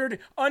has ordered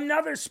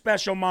another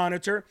special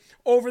monitor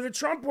over the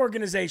Trump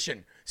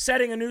organization,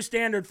 setting a new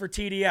standard for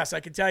TDS.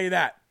 I can tell you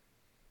that.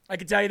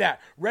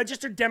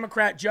 Registered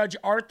Democrat Judge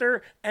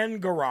Arthur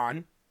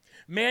Engoron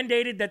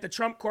mandated that the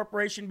Trump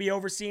Corporation be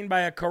overseen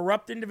by a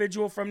corrupt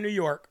individual from New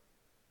York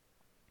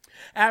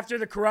after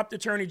the corrupt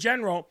Attorney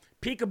General,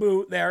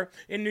 Peekaboo there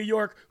in New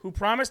York, who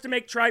promised to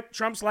make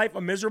Trump's life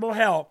a miserable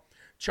hell,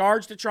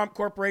 charged the Trump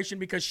Corporation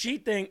because she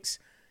thinks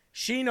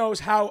she knows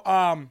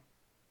how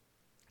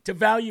to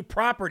value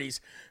properties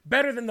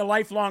better than the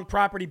lifelong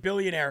property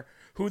billionaire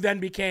who then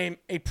became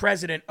a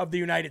president of the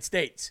United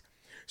States.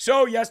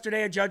 So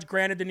yesterday, a judge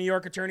granted the New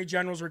York Attorney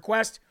General's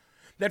request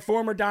that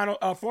former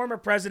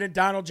President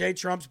Donald J.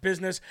 Trump's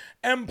business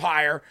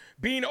empire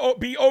be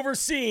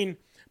overseen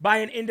by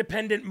an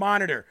independent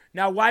monitor.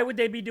 Now, why would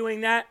they be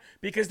doing that?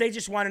 Because they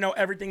just want to know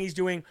everything he's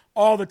doing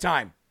all the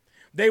time.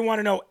 They want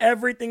to know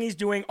everything he's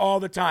doing all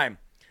the time.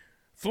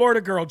 Florida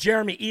girl,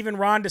 Jeremy, even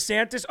Ron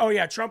DeSantis. Oh,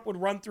 yeah, Trump would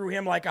run through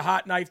him like a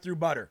hot knife through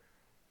butter.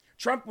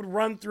 Trump would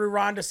run through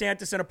Ron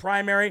DeSantis in a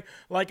primary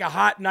like a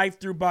hot knife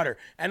through butter.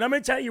 And I'm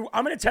going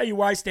to tell you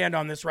why I stand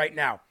on this right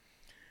now.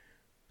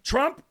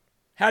 Trump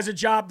has a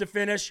job to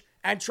finish,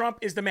 and Trump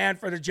is the man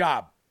for the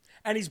job.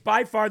 And he's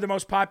by far the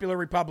most popular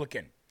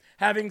Republican.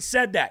 Having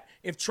said that,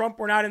 if Trump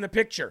were not in the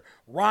picture,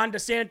 Ron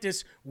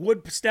DeSantis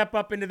would step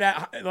up into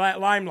that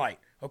limelight,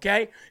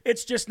 okay?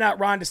 It's just not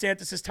Ron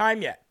DeSantis'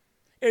 time yet.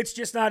 It's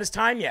just not his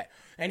time yet.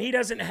 And he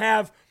doesn't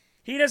have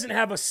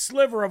a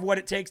sliver of what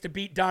it takes to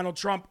beat Donald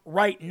Trump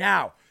right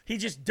now. He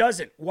just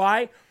doesn't.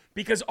 Why?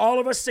 Because all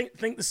of us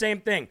think the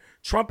same thing.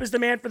 Trump is the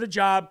man for the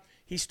job.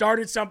 He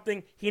started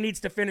something. He needs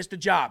to finish the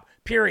job,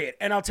 period.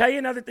 And I'll tell you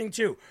another thing,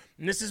 too.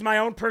 And this is my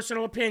own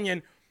personal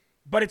opinion,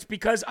 but it's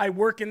because I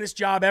work in this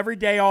job every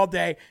day, all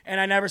day, and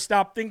I never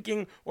stop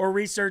thinking or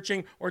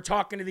researching or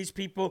talking to these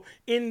people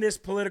in this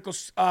political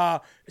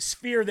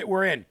sphere that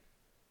we're in.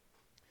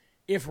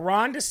 If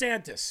Ron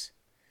DeSantis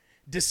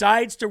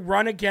decides to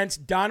run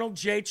against Donald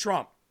J.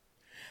 Trump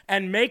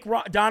and make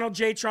Donald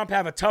J. Trump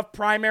have a tough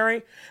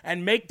primary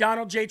and make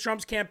Donald J.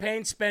 Trump's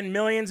campaign spend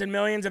millions and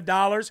millions of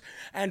dollars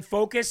and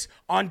focus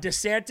on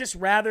DeSantis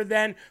rather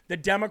than the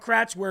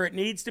Democrats where it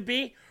needs to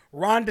be,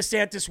 Ron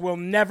DeSantis will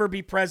never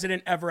be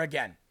president ever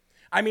again.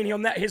 I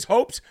mean, his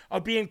hopes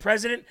of being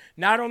president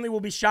not only will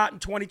be shot in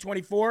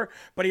 2024,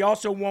 but he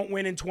also won't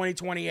win in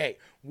 2028.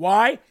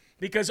 Why?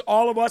 Because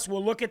all of us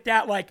will look at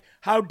that like,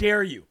 how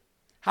dare you?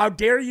 How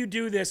dare you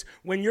do this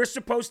when you're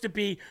supposed to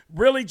be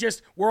really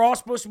just, we're all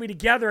supposed to be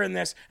together in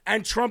this,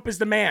 and Trump is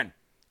the man.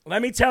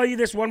 Let me tell you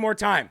this one more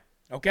time,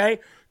 okay?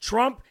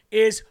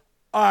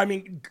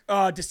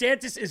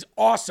 DeSantis is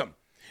awesome.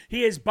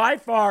 He is by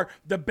far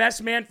the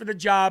best man for the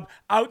job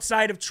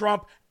outside of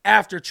Trump,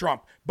 after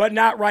Trump, but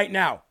not right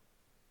now.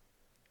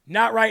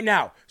 Not right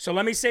now. So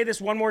let me say this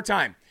one more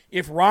time.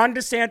 If Ron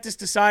DeSantis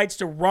decides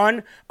to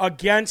run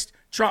against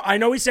Trump, I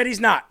know he said he's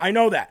not. I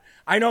know that.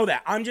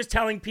 I'm just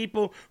telling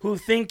people who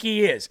think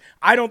he is.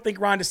 I don't think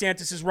Ron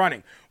DeSantis is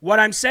running. What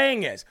I'm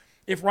saying is,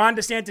 if Ron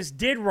DeSantis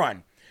did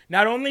run,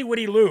 not only would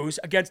he lose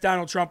against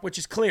Donald Trump, which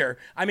is clear.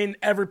 I mean,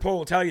 every poll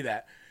will tell you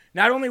that.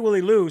 Not only will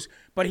he lose,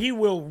 but he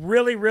will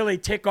really, really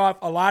tick off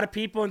a lot of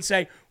people and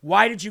say,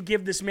 why did you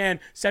give this man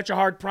such a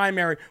hard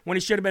primary when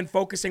he should have been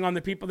focusing on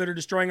the people that are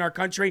destroying our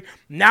country?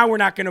 Now we're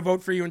not going to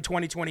vote for you in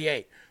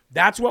 2028.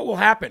 That's what will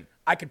happen.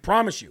 I can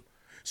promise you.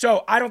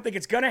 So I don't think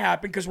it's going to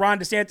happen because Ron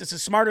DeSantis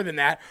is smarter than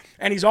that.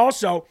 And he's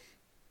also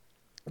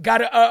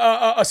got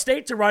a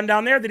state to run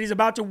down there that he's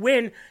about to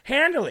win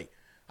handily.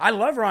 I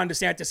love Ron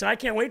DeSantis, and I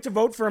can't wait to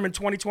vote for him in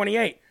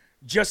 2028.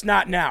 Just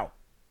not now.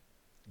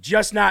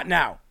 Just not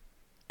now.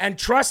 And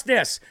trust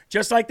this,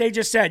 just like they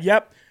just said,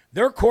 yep,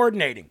 they're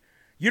coordinating.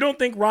 You don't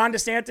think Ron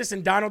DeSantis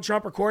and Donald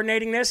Trump are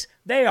coordinating this?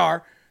 They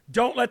are.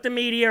 Don't let the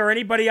media or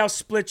anybody else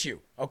split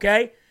you,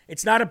 okay?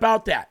 It's not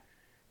about that.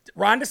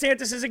 Ron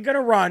DeSantis isn't going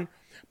to run,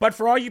 but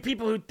for all you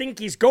people who think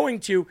he's going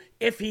to,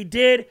 if he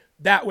did,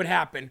 that would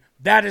happen.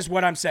 That is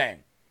what I'm saying.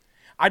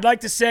 I'd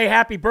like to say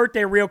happy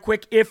birthday real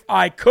quick, if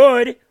I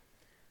could,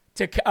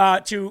 to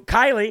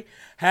Kylie.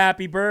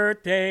 Happy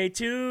birthday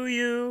to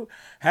you.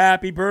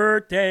 Happy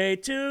birthday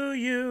to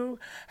you.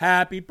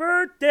 Happy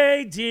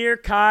birthday, dear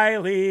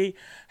Kylie.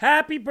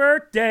 Happy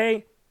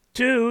birthday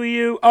to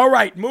you. All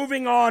right,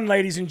 moving on,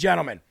 ladies and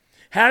gentlemen.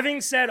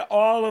 Having said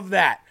all of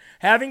that,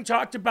 having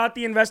talked about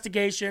the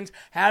investigations,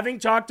 having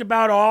talked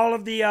about all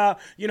of the,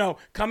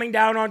 coming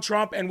down on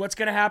Trump and what's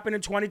going to happen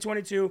in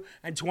 2022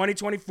 and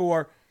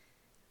 2024,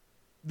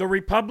 the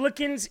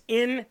Republicans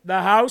in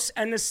the House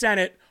and the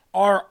Senate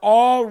are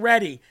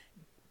already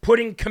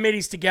putting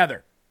committees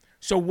together.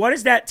 So what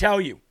does that tell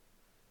you?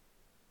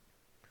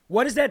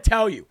 What does that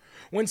tell you?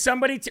 When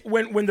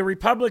when the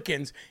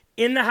Republicans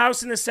in the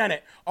House and the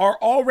Senate are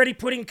already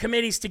putting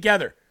committees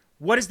together,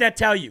 what does that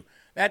tell you?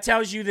 That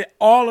tells you that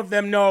all of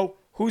them know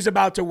who's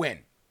about to win.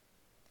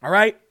 All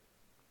right?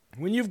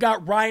 When you've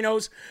got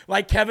rhinos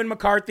like Kevin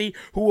McCarthy,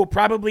 who will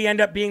probably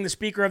end up being the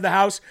Speaker of the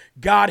House,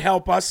 God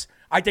help us.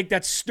 I think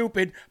that's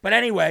stupid. But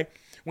anyway,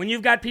 when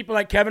you've got people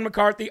like Kevin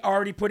McCarthy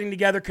already putting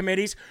together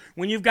committees,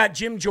 when you've got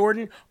Jim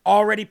Jordan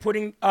already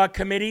putting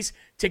committees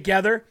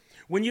together,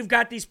 when you've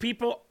got these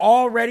people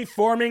already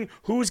forming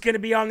who's going to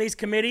be on these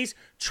committees,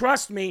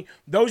 trust me,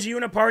 those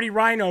uniparty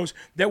rhinos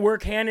that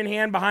work hand in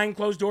hand behind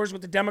closed doors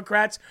with the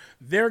Democrats,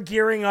 they're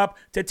gearing up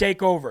to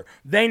take over.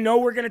 They know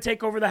we're going to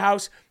take over the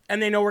House,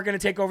 and they know we're going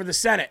to take over the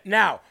Senate.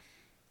 Now,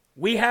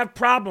 we have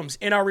problems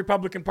in our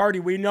Republican Party.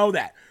 We know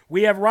that.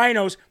 We have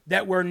rhinos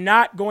that we're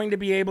not going to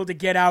be able to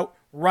get out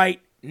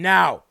right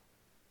now.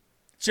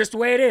 It's just the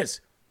way it is.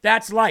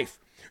 That's life.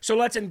 So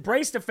let's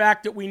embrace the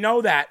fact that we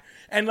know that,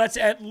 and let's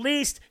at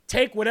least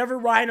take whatever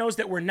rhinos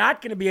that we're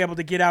not going to be able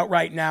to get out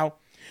right now,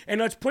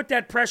 and let's put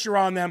that pressure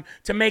on them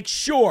to make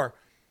sure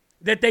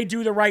that they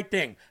do the right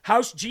thing.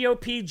 House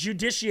GOP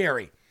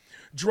Judiciary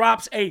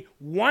drops a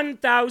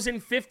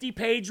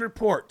 1,050-page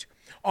report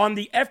on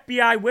the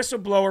FBI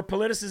whistleblower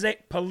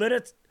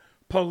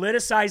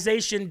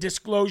politicization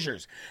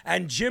disclosures.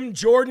 And Jim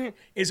Jordan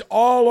is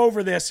all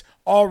over this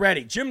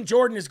already. Jim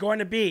Jordan is going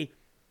to be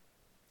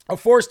a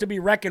force to be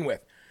reckoned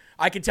with.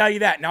 I can tell you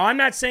that. Now, I'm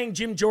not saying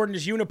Jim Jordan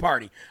is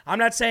uniparty. I'm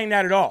not saying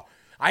that at all.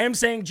 I am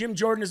saying Jim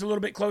Jordan is a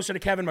little bit closer to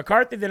Kevin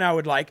McCarthy than I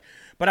would like,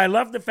 but I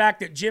love the fact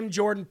that Jim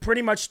Jordan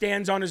pretty much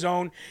stands on his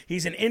own.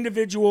 He's an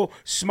individual,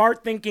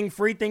 smart-thinking,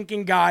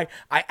 free-thinking guy.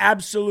 I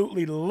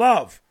absolutely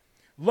love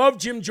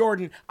Jim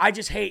Jordan. I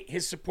just hate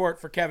his support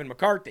for Kevin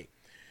McCarthy.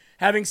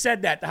 Having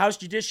said that, the House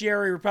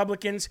Judiciary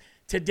Republicans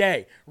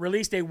today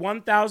released a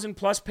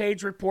 1,000-plus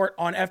page report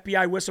on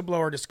FBI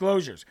whistleblower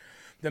disclosures.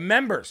 The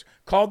members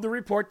called the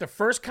report the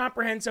first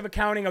comprehensive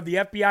accounting of the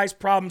FBI's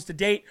problems to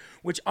date,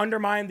 which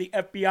undermined the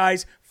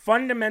FBI's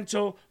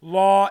fundamental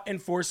law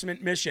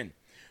enforcement mission.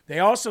 They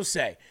also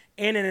say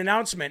in an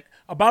announcement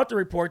about the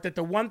report that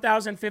the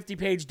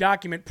 1,050-page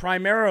document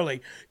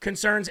primarily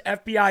concerns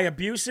FBI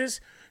abuses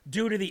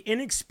due to the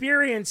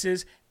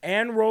inexperiences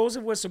and roles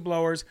of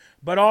whistleblowers,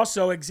 but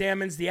also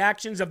examines the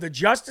actions of the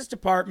Justice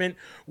Department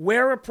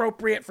where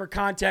appropriate for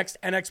context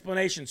and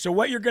explanation. So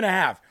what you're going to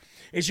have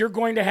is you're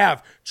going to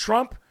have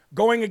Trump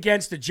going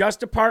against the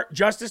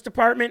Justice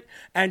Department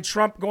and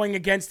Trump going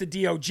against the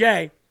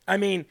DOJ,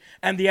 and the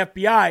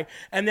FBI.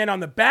 And then on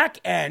the back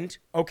end,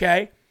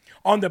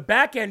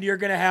 you're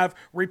going to have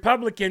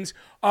Republicans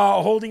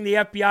holding the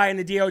FBI and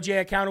the DOJ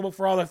accountable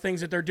for all the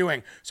things that they're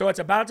doing. So it's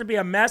about to be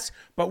a mess,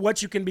 but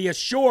what you can be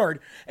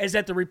assured is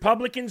that the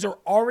Republicans are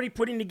already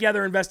putting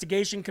together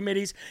investigation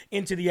committees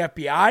into the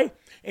FBI,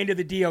 into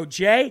the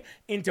DOJ,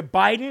 into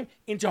Biden,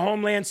 into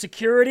Homeland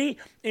Security,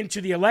 into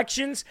the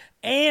elections,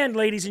 and,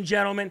 ladies and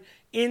gentlemen,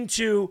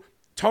 into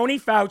Tony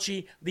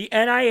Fauci, the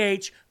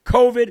NIH,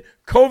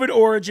 COVID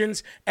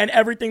origins, and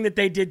everything that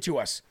they did to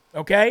us,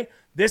 okay?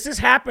 This is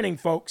happening,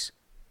 folks.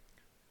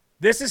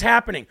 This is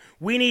happening.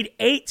 We need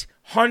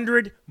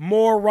 800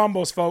 more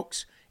rumbles,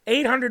 folks.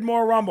 800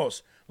 more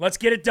rumbles. Let's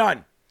get it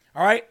done.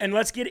 All right? And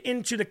let's get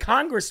into the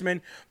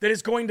congressman that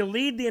is going to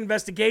lead the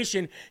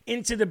investigation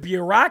into the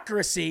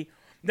bureaucracy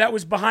that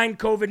was behind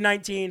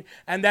COVID-19,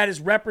 and that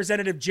is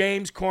Representative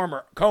James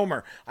Comer.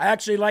 I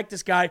actually like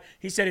this guy.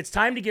 He said it's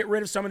time to get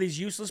rid of some of these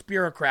useless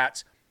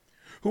bureaucrats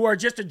who are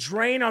just a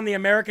drain on the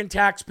American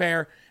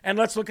taxpayer, and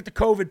let's look at the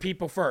COVID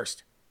people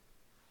first.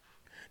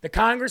 The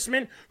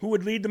congressman who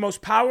would lead the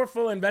most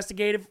powerful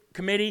investigative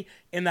committee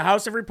in the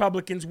House of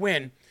Republicans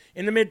win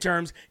in the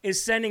midterms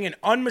is sending an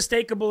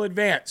unmistakable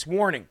advance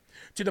warning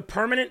to the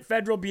permanent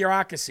federal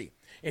bureaucracy.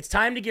 It's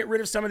time to get rid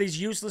of some of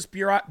these useless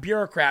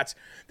bureaucrats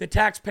that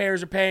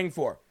taxpayers are paying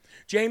for.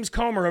 James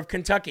Comer of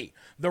Kentucky,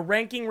 the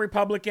ranking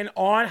Republican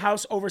on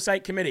House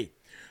Oversight Committee,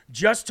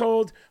 just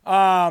told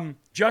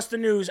Just the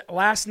News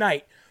last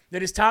night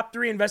that his top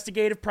 3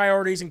 investigative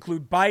priorities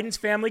include Biden's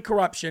family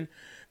corruption,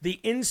 the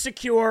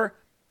insecure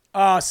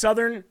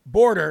southern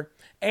border,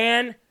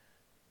 and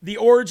the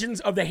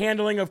origins of the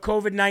handling of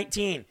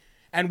COVID-19.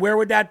 And where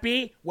would that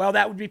be? Well,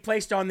 that would be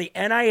placed on the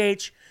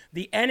NIH,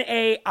 the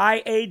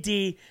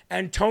NIAID,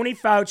 and Tony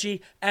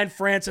Fauci and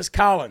Francis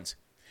Collins.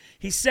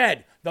 He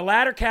said the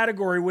latter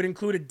category would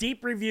include a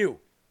deep review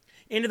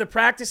into the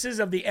practices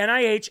of the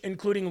NIH,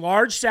 including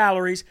large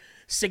salaries,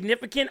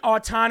 significant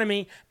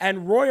autonomy,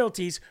 and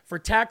royalties for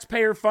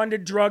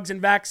taxpayer-funded drugs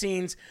and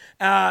vaccines,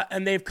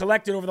 and they've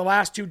collected over the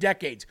last 2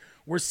 decades.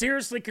 We're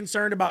seriously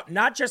concerned about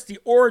not just the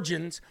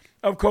origins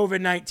of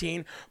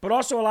COVID-19, but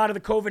also a lot of the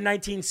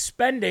COVID-19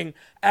 spending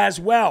as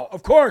well.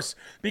 Of course,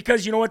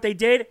 because you know what they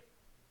did?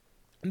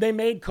 They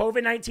made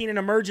COVID-19 an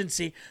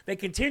emergency. They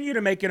continue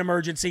to make an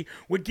emergency,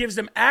 which gives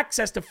them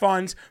access to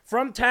funds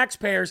from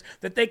taxpayers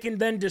that they can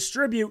then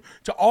distribute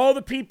to all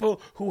the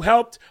people who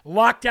helped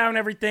lock down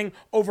everything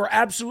over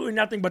absolutely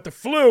nothing but the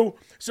flu,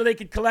 so they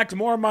could collect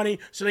more money,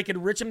 so they could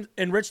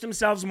enrich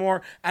themselves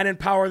more and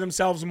empower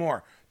themselves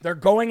more. They're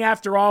going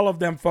after all of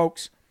them,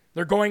 folks.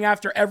 They're going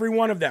after every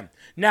one of them.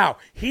 Now,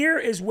 here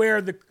is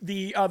where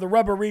the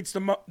rubber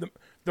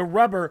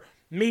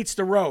meets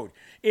the road.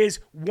 Is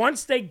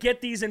once they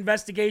get these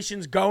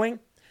investigations going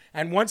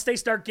and once they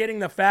start getting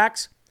the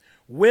facts,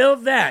 will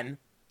then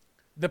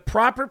the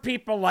proper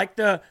people like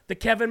the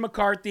Kevin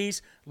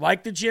McCarthy's,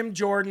 like the Jim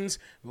Jordans,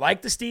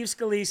 like the Steve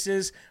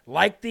Scalise's,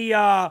 like the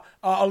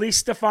Elise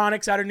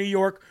Stefanik's out of New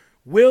York,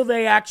 will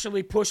they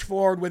actually push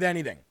forward with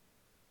anything?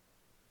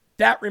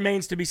 That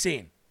remains to be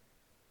seen.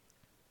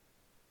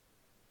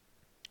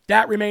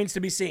 That remains to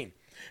be seen.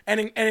 And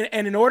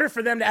in order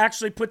for them to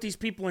actually put these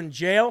people in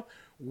jail,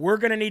 we're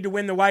going to need to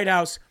win the White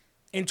House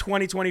in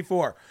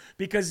 2024,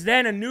 because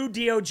then a new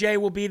DOJ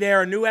will be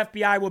there, a new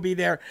FBI will be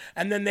there,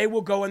 and then they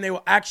will go and they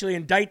will actually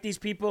indict these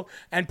people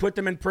and put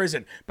them in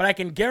prison. But I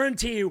can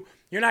guarantee you,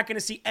 you're not going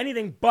to see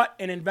anything but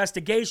an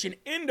investigation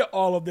into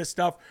all of this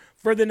stuff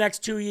for the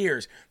next 2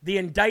 years. The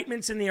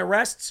indictments and the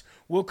arrests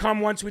will come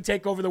once we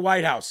take over the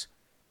White House.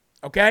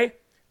 Okay?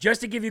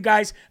 Just to give you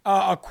guys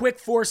a quick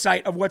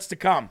foresight of what's to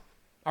come.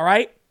 All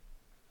right?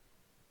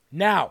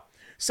 Now,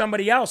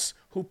 somebody else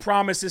who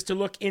promises to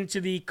look into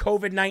the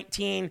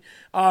COVID-19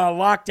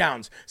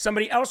 lockdowns,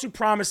 somebody else who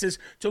promises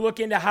to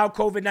look into how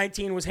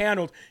COVID-19 was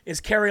handled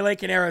is Kari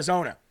Lake in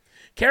Arizona.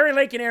 Kari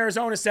Lake in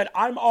Arizona said,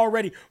 I'm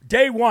already,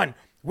 day one,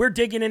 we're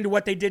digging into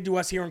what they did to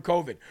us here in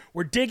COVID.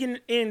 We're digging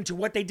into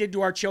what they did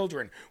to our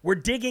children. We're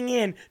digging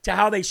into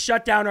how they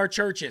shut down our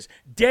churches.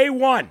 Day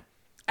one,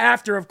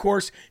 after, of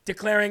course,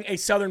 declaring a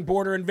southern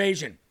border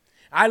invasion.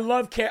 I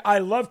love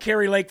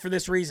Kari Lake for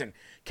this reason.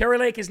 Kari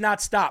Lake has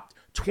not stopped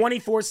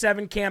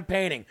 24/7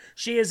 campaigning.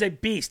 She is a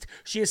beast.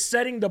 She is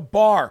setting the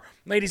bar,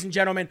 ladies and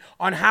gentlemen,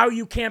 on how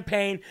you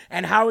campaign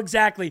and how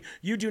exactly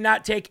you do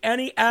not take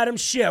any Adam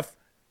Schiff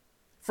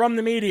from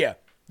the media.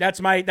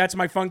 That's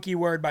my funky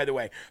word, by the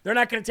way. They're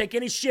not going to take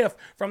any Schiff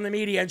from the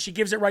media, and she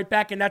gives it right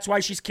back, and that's why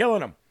she's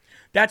killing them.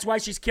 That's why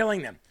she's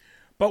killing them.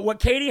 But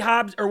what Kari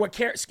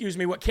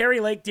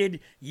Lake did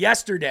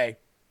yesterday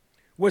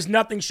was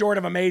nothing short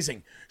of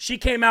amazing. She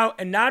came out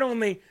and not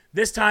only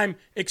this time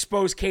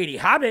exposed Katie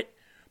Hobbs,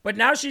 but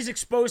now she's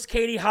exposed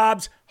Katie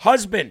Hobbs'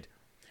 husband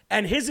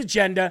and his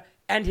agenda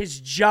and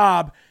his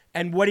job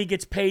and what he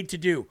gets paid to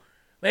do.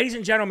 Ladies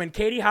and gentlemen,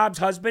 Katie Hobbs'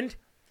 husband,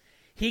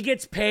 he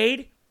gets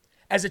paid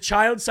as a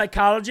child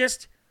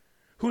psychologist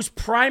whose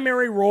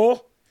primary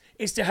role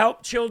is to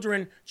help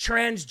children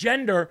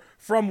transgender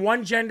from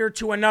one gender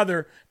to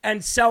another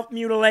and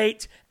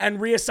self-mutilate and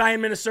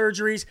reassignment of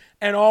surgeries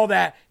and all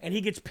that. And he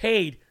gets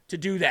paid to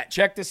do that.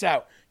 Check this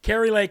out.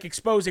 Kari Lake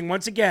exposing,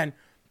 once again,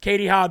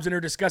 Katie Hobbs and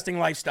her disgusting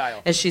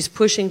lifestyle. As she's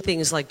pushing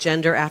things like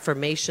gender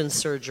affirmation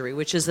surgery,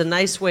 which is a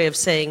nice way of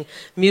saying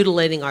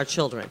mutilating our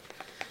children.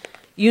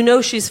 You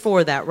know she's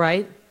for that,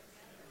 right?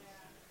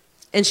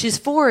 And she's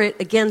for it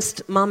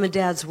against mom and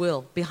dad's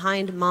will,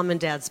 behind mom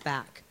and dad's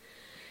back.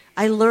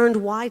 I learned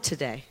why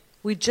today.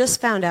 We just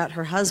found out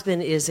her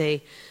husband is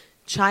a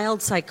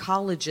child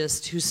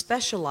psychologist who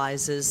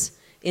specializes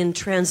in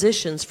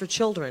transitions for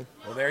children.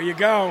 Well, there you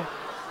go.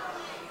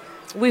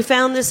 We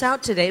found this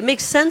out today. It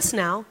makes sense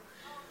now.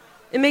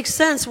 It makes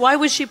sense. Why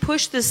would she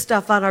push this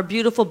stuff on our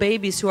beautiful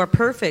babies who are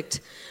perfect?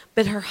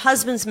 But her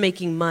husband's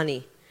making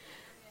money,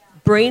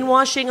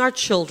 brainwashing our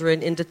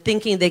children into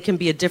thinking they can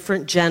be a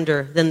different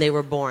gender than they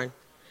were born.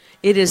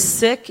 It is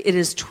sick, it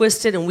is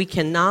twisted, and we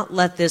cannot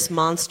let this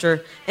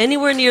monster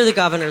anywhere near the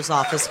governor's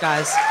office,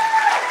 guys.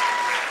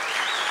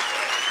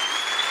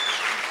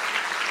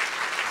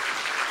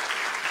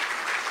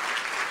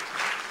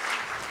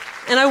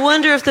 And I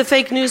wonder if the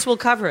fake news will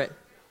cover it.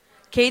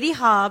 Katie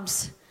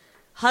Hobbs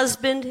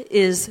husband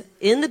is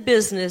in the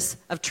business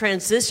of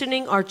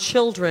transitioning our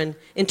children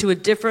into a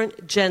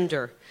different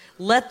gender.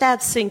 Let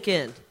that sink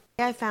in.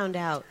 I found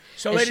out.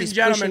 So, ladies and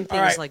gentlemen, things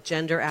all right, like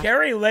gender.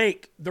 Carrie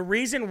Lake, the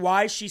reason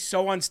why she's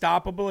so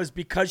unstoppable is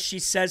because she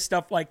says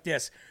stuff like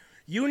this.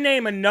 You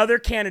name another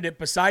candidate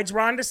besides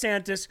Ron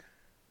DeSantis,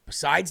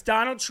 besides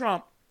Donald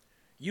Trump,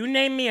 you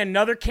name me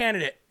another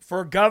candidate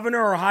for a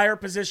governor or a higher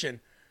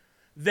position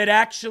that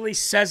actually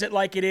says it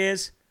like it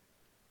is,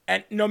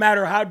 and no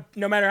matter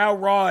how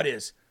raw it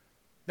is.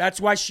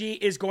 That's why she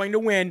is going to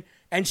win,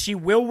 and she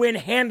will win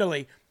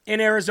handily in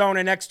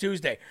Arizona next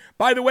Tuesday.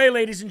 By the way,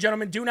 ladies and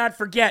gentlemen, do not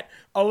forget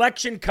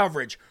election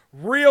coverage,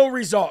 real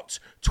results,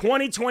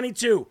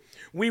 2022.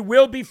 We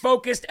will be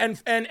focused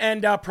and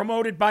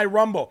promoted by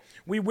Rumble.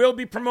 We will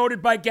be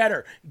promoted by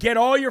Getter. Get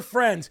all your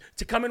friends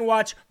to come and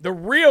watch the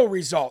real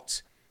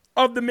results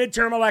of the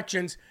midterm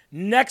elections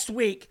next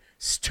week,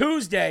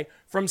 Tuesday,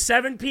 from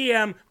 7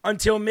 p.m.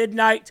 until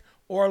midnight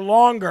or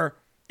longer,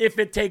 if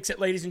it takes it,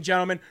 ladies and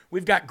gentlemen.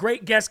 We've got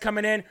great guests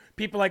coming in,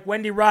 people like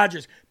Wendy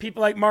Rogers,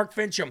 people like Mark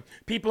Fincham,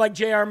 people like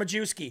J.R.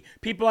 Majewski,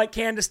 people like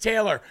Candace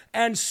Taylor,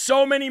 and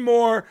so many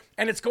more.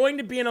 And it's going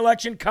to be an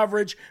election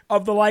coverage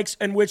of the likes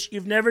in which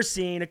you've never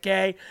seen,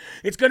 okay?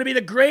 It's going to be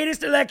the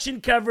greatest election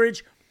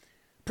coverage.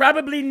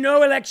 Probably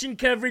no election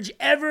coverage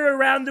ever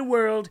around the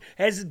world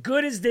as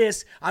good as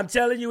this. I'm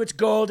telling you, it's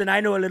gold, and I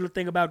know a little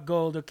thing about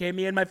gold, okay?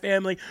 Me and my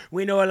family,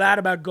 we know a lot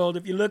about gold.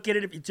 If you look at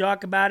it, if you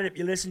talk about it, if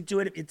you listen to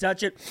it, if you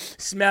touch it,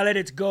 smell it,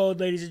 it's gold,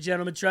 ladies and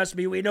gentlemen. Trust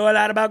me, we know a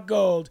lot about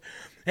gold.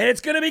 And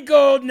it's going to be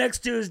gold next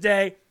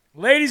Tuesday.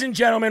 Ladies and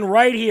gentlemen,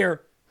 right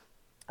here,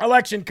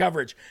 election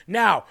coverage.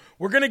 Now,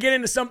 we're going to get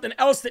into something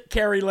else that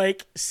Carrie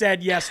Lake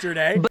said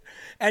yesterday.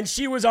 And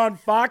she was on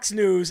Fox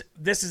News.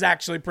 This is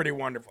actually pretty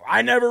wonderful.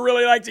 I never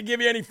really like to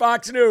give you any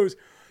Fox News,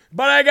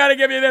 but I got to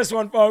give you this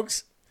one,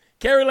 folks.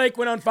 Carrie Lake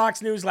went on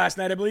Fox News last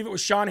night. I believe it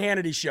was Sean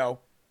Hannity's show.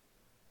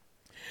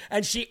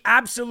 And she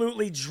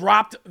absolutely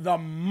dropped the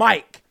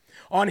mic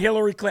on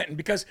Hillary Clinton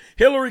because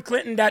Hillary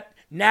Clinton, that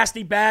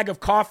nasty bag of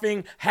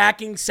coughing,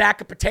 hacking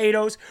sack of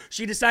potatoes,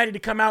 she decided to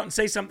come out and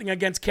say something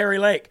against Carrie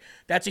Lake.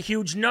 That's a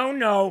huge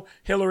no-no,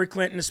 Hillary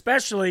Clinton,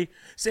 especially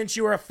since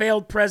you were a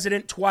failed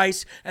president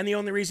twice, and the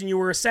only reason you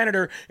were a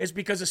senator is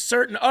because a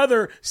certain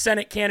other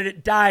Senate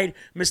candidate died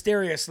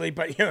mysteriously.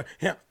 But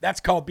that's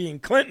called being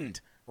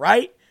Clintoned,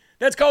 right?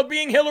 That's called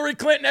being Hillary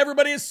Clinton.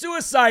 Everybody is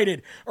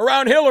suicided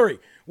around Hillary.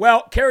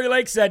 Well, Carrie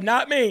Lake said,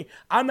 not me.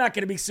 I'm not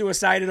going to be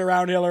suicided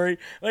around Hillary.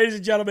 Ladies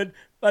and gentlemen,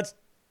 let's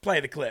play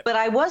the clip. But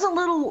I was a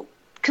little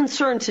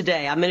concerned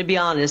today, I'm going to be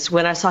honest,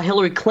 when I saw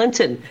Hillary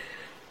Clinton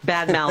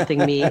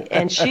bad-mouthing me.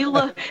 And she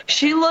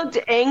looked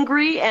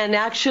angry and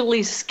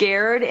actually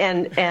scared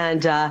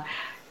and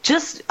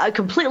just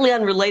completely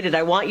unrelated.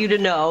 I want you to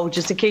know,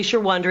 just in case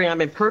you're wondering, I'm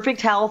in perfect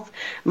health.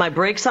 My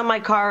brakes on my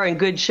car are in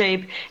good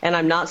shape, and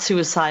I'm not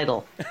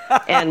suicidal.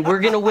 And we're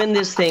going to win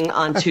this thing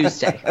on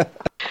Tuesday.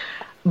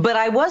 But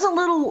I was a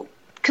little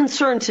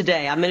concerned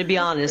today, I'm going to be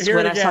honest,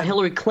 when I saw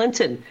Hillary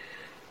Clinton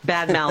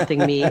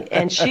bad-mouthing me.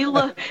 And she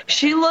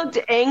looked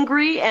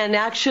angry and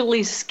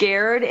actually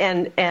scared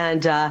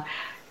and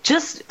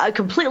just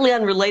completely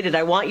unrelated.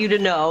 I want you to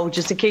know,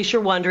 just in case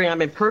you're wondering,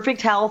 I'm in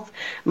perfect health.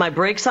 My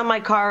brakes on my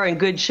car are in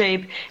good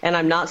shape, and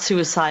I'm not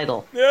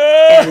suicidal.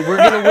 And we're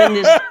going to win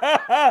this.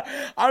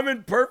 I'm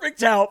in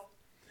perfect health.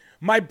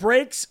 My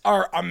brakes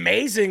are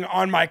amazing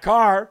on my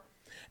car,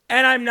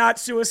 and I'm not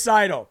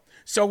suicidal.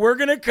 So we're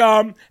going to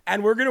come,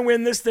 and we're going to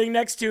win this thing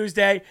next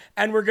Tuesday,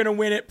 and we're going to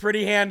win it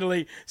pretty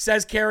handily,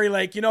 says Carrie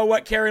Lake. You know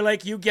what, Carrie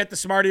Lake? You get the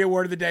Smarty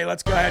Award of the day.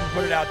 Let's go ahead and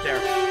put it out there.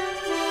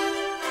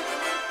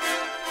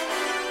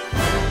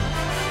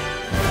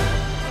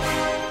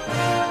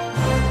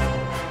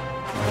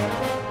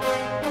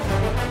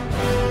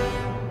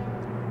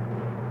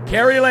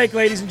 Carrie Lake,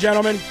 ladies and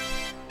gentlemen.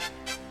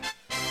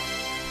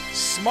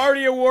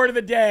 Smarty Award of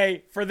the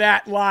day for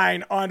that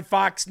line on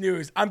Fox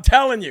News. I'm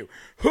telling you,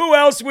 who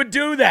else would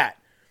do that?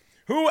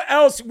 Who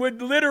else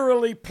would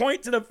literally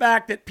point to the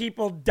fact that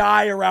people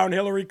die around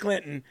Hillary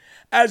Clinton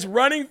as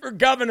running for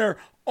governor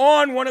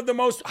on one of the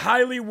most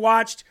highly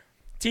watched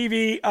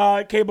TV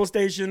cable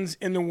stations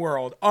in the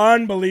world?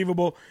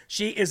 Unbelievable.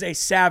 She is a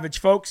savage.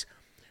 Folks,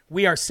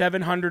 we are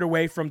 700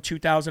 away from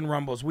 2,000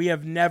 rumbles. We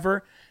have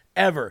never,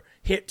 ever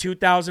hit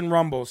 2,000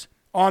 rumbles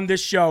on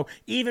this show,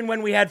 even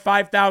when we had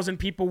 5,000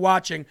 people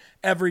watching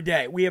every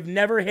day. We have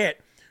never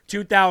hit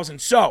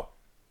 2,000. So,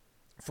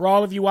 for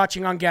all of you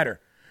watching on Getter,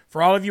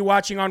 for all of you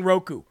watching on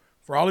Roku,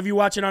 for all of you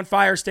watching on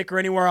Fire Stick or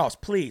anywhere else,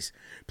 please,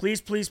 please,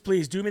 please,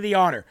 please do me the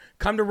honor.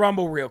 Come to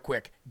Rumble real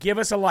quick. Give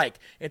us a like.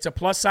 It's a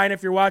plus sign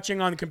if you're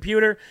watching on the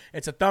computer.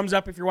 It's a thumbs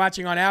up if you're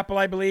watching on Apple,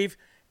 I believe.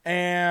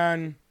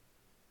 And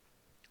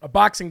a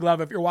boxing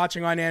glove if you're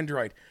watching on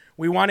Android.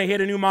 We want to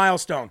hit a new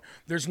milestone.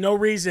 There's no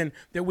reason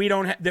that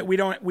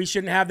we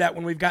shouldn't have that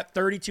when we've got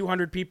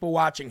 3,200 people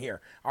watching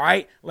here. All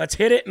right? Let's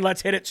hit it, and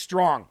let's hit it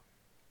strong.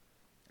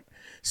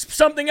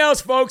 Something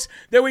else, folks,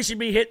 that we should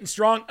be hitting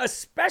strong,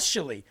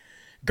 especially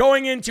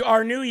going into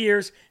our New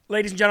Year's,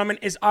 ladies and gentlemen,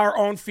 is our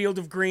own Field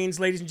of Greens.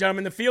 Ladies and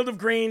gentlemen, the Field of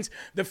Greens,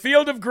 the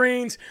Field of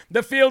Greens,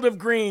 the Field of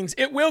Greens.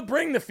 It will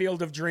bring the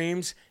Field of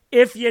Dreams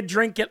if you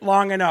drink it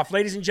long enough.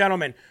 Ladies and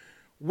gentlemen,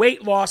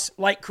 weight loss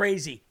like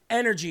crazy.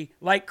 Energy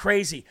like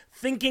crazy.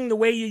 Thinking the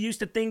way you used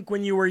to think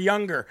when you were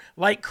younger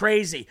like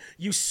crazy.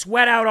 You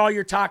sweat out all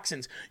your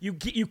toxins. You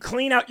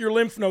clean out your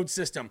lymph node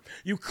system.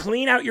 You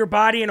clean out your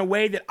body in a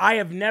way that I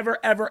have never,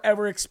 ever,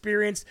 ever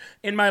experienced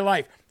in my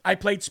life. I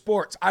played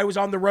sports. I was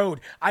on the road.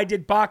 I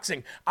did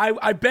boxing.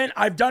 I've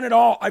done it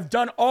all. I've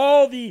done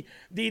all the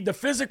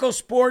physical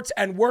sports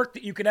and work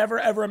that you could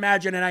ever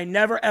imagine, and I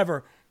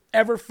never,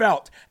 ever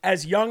felt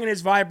as young and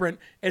as vibrant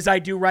as I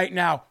do right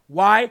now.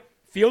 Why?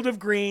 Field of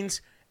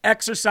Greens,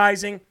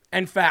 exercising,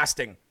 and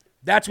fasting.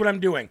 That's what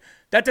I'm doing.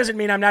 That doesn't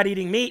mean I'm not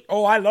eating meat.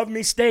 Oh, I love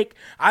me steak.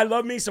 I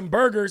love me some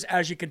burgers,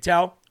 as you can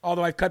tell,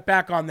 although I've cut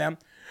back on them.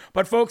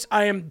 But folks,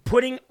 I am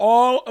putting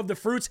all of the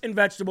fruits and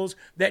vegetables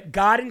that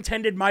God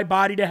intended my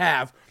body to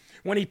have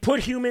when he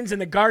put humans in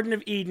the Garden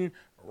of Eden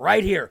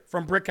right here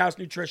from Brickhouse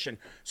Nutrition.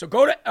 So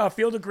go to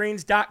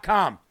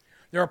fieldofgreens.com.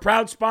 They're a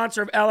proud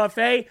sponsor of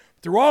LFA.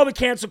 Through all the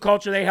cancel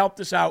culture, they helped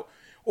us out.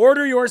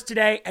 Order yours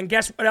today, and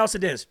guess what else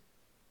it is?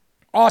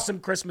 Awesome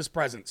Christmas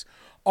presents.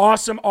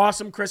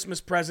 Awesome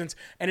Christmas presents.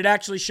 And it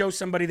actually shows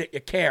somebody that you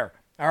care.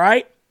 All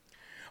right?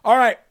 All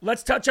right,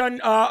 let's touch on,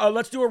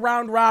 let's do a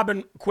round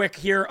robin quick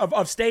here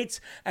of states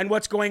and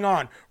what's going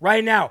on.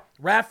 Right now,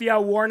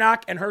 Raphael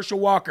Warnock and Herschel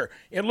Walker.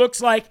 It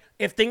looks like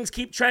if things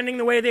keep trending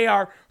the way they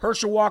are,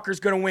 Herschel Walker's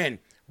going to win.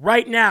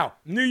 Right now,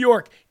 New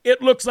York,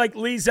 it looks like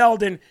Lee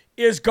Zeldin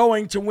is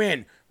going to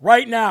win.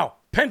 Right now,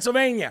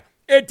 Pennsylvania,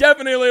 it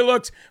definitely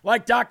looks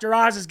like Dr.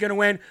 Oz is going to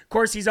win. Of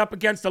course, he's up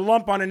against a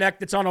lump on a neck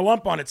that's on a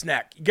lump on its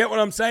neck. You get what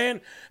I'm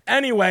saying?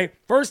 Anyway,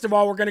 first of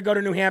all, we're going to go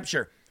to New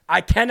Hampshire. I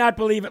cannot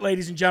believe it,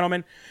 ladies and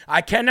gentlemen. I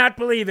cannot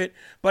believe it.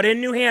 But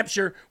in New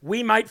Hampshire,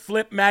 we might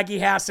flip Maggie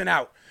Hassan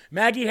out.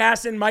 Maggie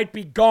Hassan might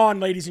be gone,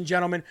 ladies and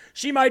gentlemen.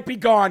 She might be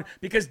gone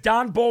because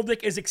Don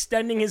Bolduc is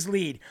extending his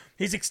lead.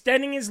 He's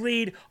extending his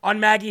lead on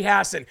Maggie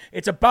Hassan.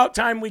 It's about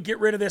time we get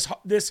rid of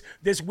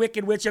this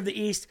wicked witch of the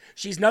East.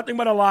 She's nothing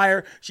but a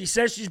liar. She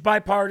says she's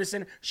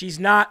bipartisan. She's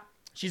not.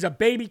 She's a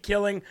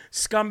baby-killing,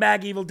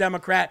 scumbag, evil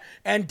Democrat,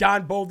 and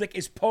Don Bolduc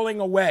is pulling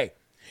away.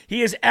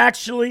 He is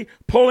actually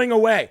pulling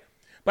away.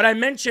 But I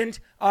mentioned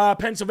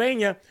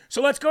Pennsylvania,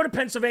 so let's go to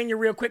Pennsylvania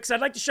real quick because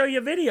I'd like to show you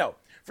a video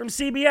from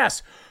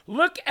CBS.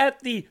 Look at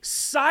the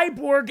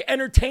Cyborg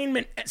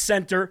Entertainment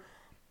Center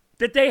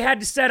that they had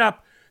to set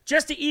up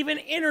just to even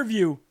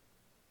interview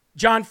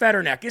John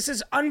Fetterneck. This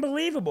is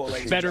unbelievable,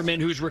 ladies and gentlemen.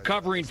 Fetterman, who's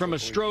recovering from a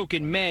stroke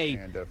in May,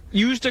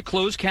 used a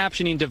closed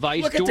captioning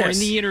device during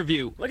the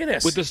interview. Look at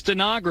this. With the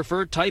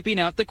stenographer typing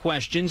out the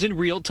questions in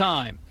real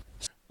time.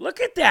 Look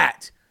at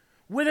that.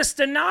 With a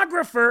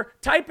stenographer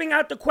typing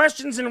out the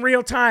questions in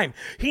real time.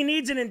 He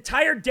needs an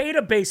entire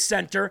database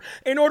center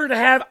in order to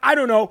have, I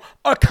don't know,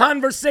 a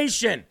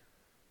conversation.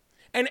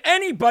 And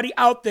anybody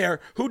out there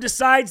who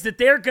decides that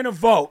they're going to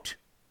vote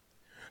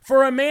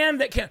for a man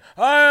that can,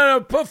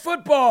 put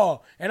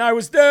football, and I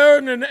was there,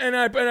 and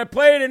I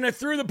played, and I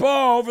threw the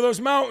ball over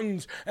those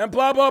mountains, and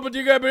blah, blah, blah,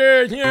 yeah,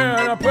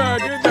 and I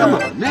did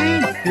that.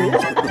 Man.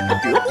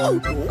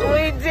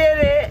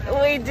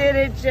 We did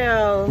it,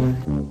 Joe.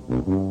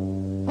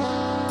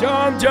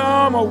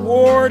 Dum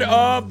award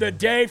of the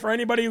day for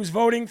anybody who's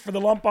voting for the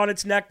lump on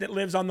its neck that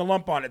lives on the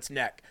lump on its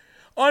neck.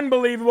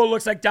 Unbelievable.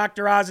 Looks like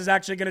Dr. Oz is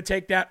actually going to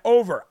take that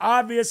over.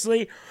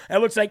 Obviously, it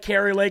looks like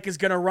Kari Lake is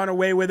going to run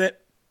away with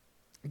it.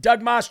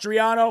 Doug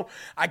Mastriano,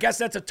 I guess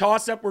that's a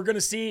toss-up. We're going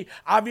to see.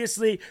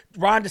 Obviously,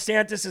 Ron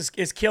DeSantis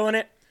is killing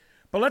it.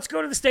 But let's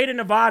go to the state of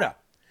Nevada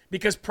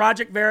because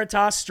Project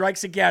Veritas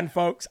strikes again,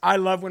 folks. I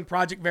love when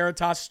Project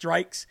Veritas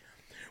strikes.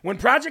 When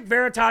Project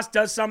Veritas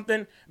does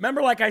something,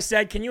 remember like I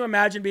said, can you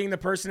imagine being the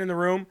person in the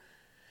room?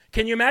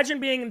 Can you imagine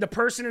being the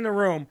person in the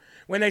room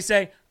when they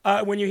say,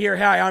 when you hear,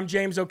 hi, I'm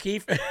James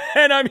O'Keefe,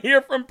 and I'm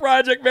here from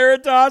Project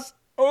Veritas?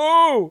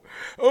 Oh.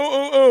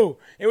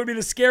 It would be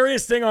the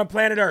scariest thing on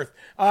planet Earth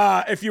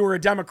if you were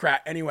a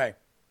Democrat. Anyway.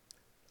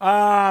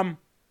 Okay,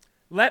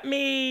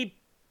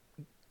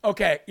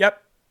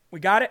 yep, we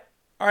got it.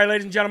 All right,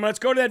 ladies and gentlemen, let's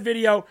go to that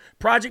video.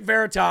 Project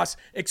Veritas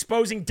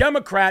exposing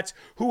Democrats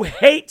who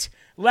hate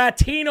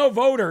Latino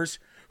voters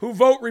who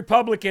vote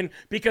Republican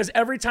because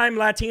every time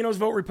Latinos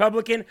vote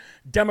Republican,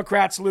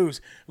 Democrats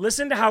lose.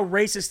 Listen to how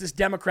racist this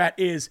Democrat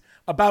is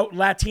about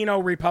Latino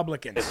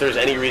Republicans. If there's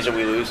any reason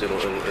we lose,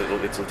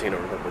 it's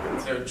Latino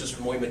Republicans. They're just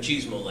muy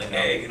machismo, like,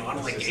 hey, I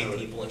don't like gay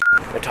people.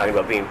 They're talking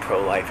about being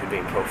pro-life and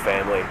being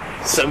pro-family.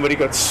 Somebody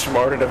got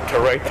smart enough to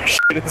write their shit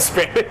in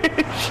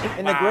Spanish.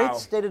 In the great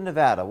state of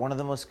Nevada, one of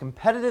the most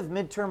competitive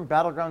midterm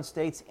battleground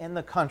states in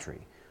the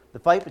country, the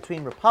fight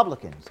between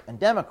Republicans and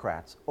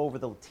Democrats over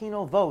the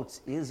Latino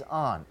votes is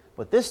on.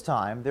 But this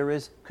time, there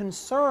is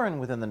concern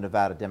within the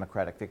Nevada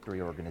Democratic Victory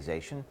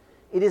Organization.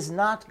 It is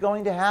not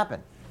going to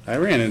happen. I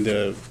ran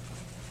into,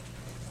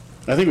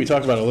 I think we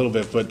talked about it a little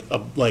bit, but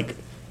like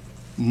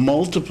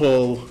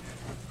multiple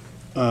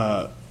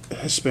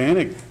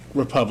Hispanic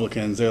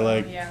Republicans. They're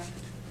like,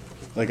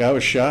 Like, I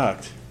was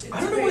shocked.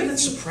 I don't know why that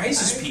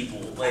surprises people.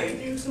 Like,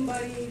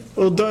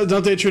 Well,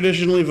 don't they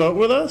traditionally vote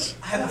with us?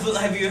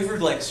 have you ever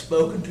like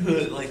spoken to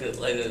it like a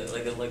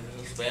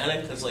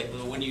Hispanic? Because like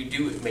when you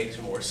do, it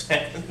makes more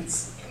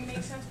sense. It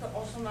makes sense, but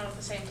also not at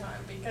the same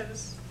time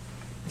because.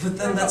 But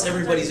then that's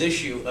everybody's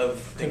issue of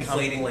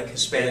conflating like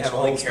Hispanics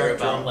only care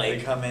about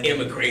like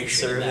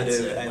immigration. That's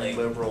it. And like,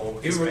 liberal.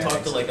 If you ever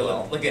talk to like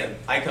Hispanics again,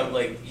 I come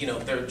like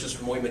they're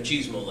just muy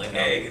machismo. Like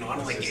hey, I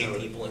don't like gay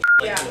people and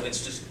like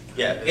it's just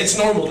it's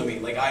normal to me.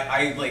 Like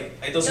I like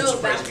it doesn't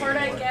surprise me. That part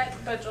anymore. I get,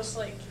 but just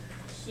like.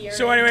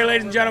 So anyway,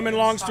 ladies and gentlemen,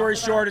 long story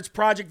short, it's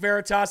Project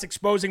Veritas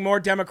exposing more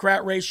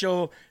Democrat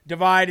racial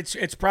divide.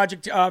 It's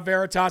Project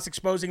Veritas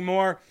exposing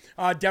more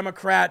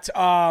Democrat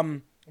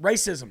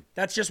racism.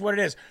 That's just what it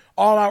is.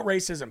 All-out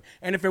racism.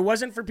 And if it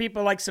wasn't for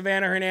people like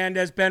Savannah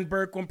Hernandez, Ben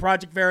Berkwin,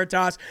 Project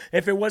Veritas,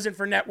 if it wasn't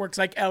for networks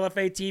like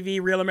LFA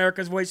TV, Real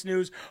America's Voice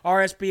News,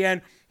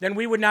 RSBN, then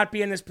we would not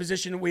be in this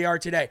position that we are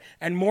today.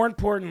 And more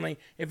importantly,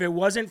 if it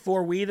wasn't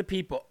for we the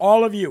people,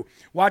 all of you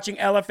watching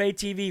LFA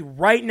TV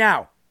right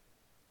now,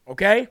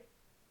 okay?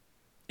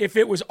 If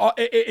it was,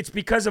 it's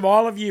because of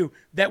all of you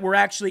that we're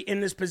actually in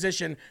this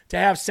position to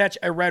have such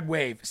a red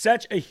wave,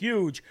 such a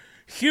huge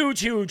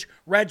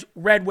red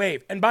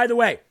wave. And by the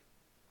way,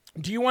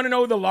 do you want to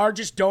know who the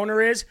largest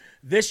donor is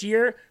this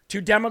year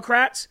to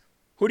Democrats?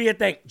 Who do you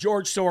think?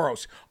 George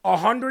Soros.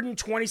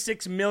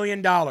 $126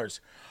 million.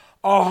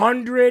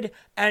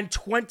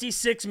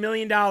 $126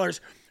 million,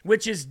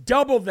 which is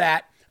double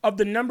that of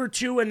the number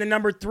 2 and the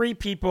number 3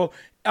 people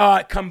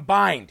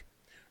combined.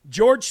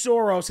 George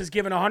Soros has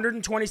given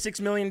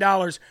 $126 million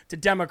to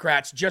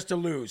Democrats just to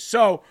lose.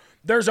 So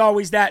there's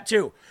always that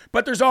too.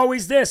 But there's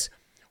always this.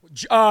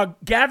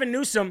 Gavin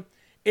Newsom,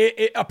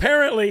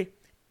 apparently,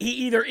 he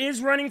either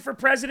is running for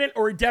president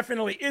or he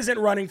definitely isn't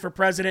running for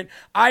president.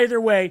 Either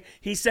way,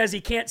 he says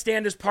he can't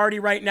stand his party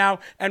right now,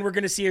 and we're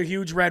going to see a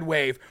huge red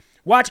wave.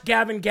 Watch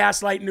Gavin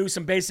gaslight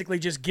Newsom basically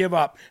just give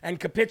up and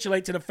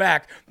capitulate to the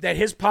fact that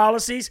his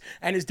policies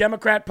and his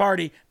Democrat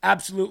Party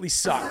absolutely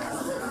suck.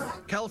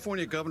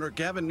 California Governor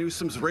Gavin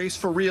Newsom's race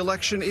for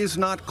re-election is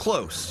not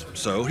close,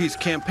 so he's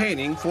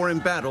campaigning for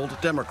embattled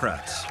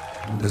Democrats.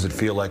 Does it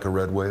feel like a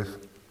red wave?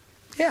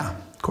 Yeah,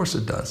 of course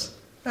it does.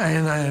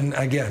 And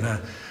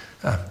again,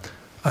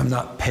 I'm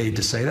not paid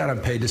to say that.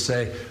 I'm paid to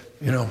say,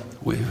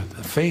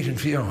 fate and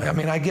feel. I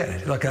mean, I get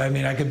it. Look, I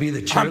mean, I could be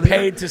the cheerleader. I'm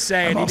paid to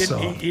say it.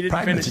 He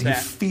didn't finish that.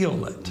 You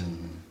feel it.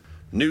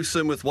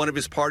 Newsom, with one of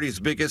his party's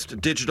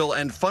biggest digital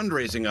and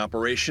fundraising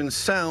operations,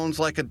 sounds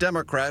like a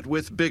Democrat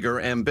with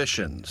bigger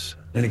ambitions.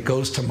 And it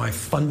goes to my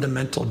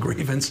fundamental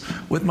grievance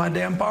with my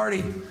damn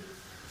party.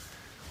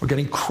 We're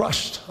getting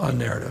crushed on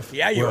narrative.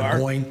 Yeah, you are. We're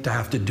going to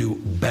have to do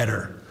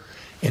better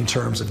in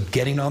terms of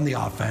getting on the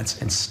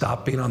offense and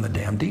stop being on the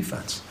damn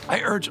defense.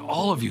 I urge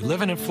all of you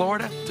living in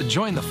Florida to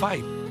join the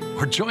fight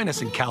or join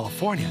us in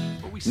California.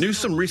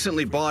 Newsom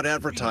recently bought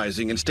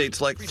advertising in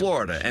states like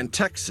Florida and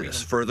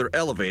Texas, further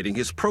elevating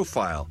his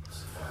profile.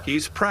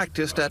 He's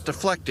practiced at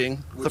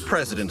deflecting the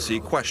presidency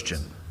question.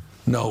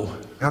 No.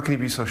 How can you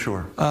be so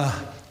sure?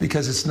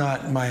 Because it's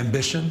not my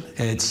ambition.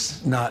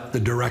 It's not the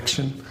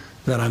direction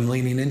that I'm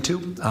leaning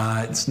into.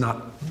 It's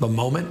not the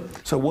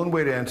moment. So one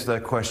way to answer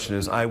that question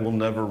is, I will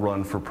never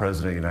run for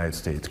president of the United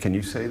States. Can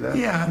you say that?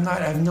 Yeah, I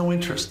have no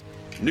interest.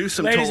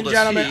 Newsom Ladies told and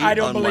gentlemen, us I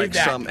don't believe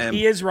that.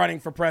 He is running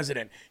for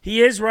president.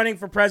 He is running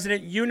for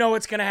president. You know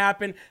it's going to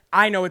happen.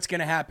 I know it's going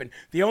to happen.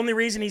 The only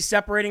reason he's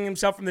separating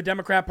himself from the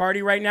Democrat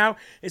Party right now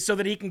is so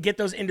that he can get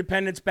those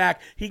independents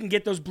back. He can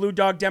get those blue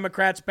dog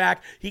Democrats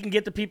back. He can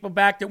get the people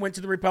back that went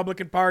to the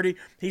Republican Party.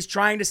 He's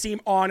trying to seem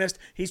honest.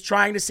 He's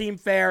trying to seem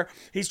fair.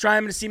 He's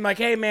trying to seem like,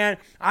 hey, man,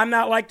 I'm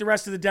not like the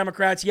rest of the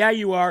Democrats. Yeah,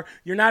 you are.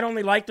 You're not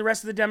only like the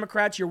rest of the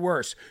Democrats, you're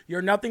worse.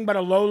 You're nothing but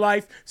a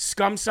low-life,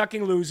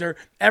 scum-sucking loser.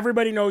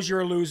 Everybody knows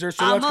you're a loser,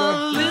 so let's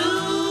go.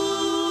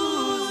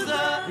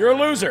 You're a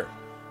loser.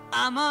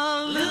 I'm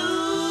a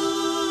loser.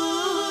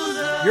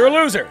 You're a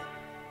loser.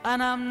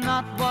 And I'm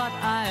not what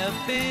I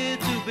appear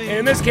to be.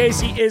 In this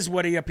case, he is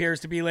what he appears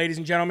to be, ladies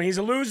and gentlemen. He's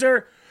a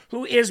loser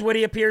who is what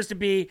he appears to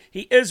be.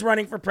 He is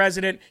running for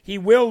president. He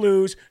will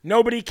lose.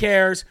 Nobody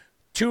cares.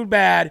 Too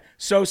bad.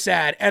 So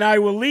sad. And I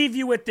will leave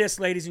you with this,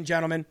 ladies and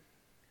gentlemen.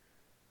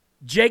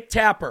 Jake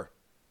Tapper,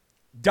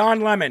 Don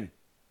Lemon,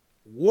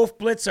 Wolf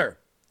Blitzer,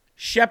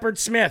 Shepard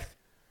Smith,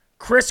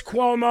 Chris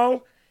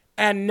Cuomo,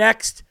 and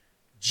next,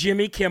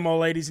 Jimmy Kimmel,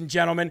 ladies and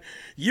gentlemen.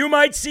 You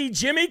might see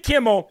Jimmy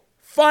Kimmel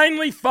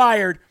finally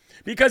fired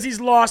because he's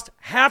lost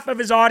half of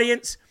his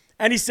audience.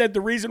 And he said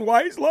the reason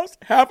why he's lost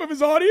half of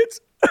his audience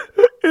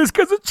is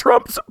because of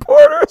Trump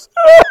supporters.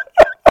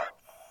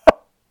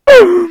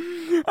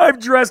 I've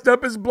dressed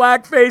up as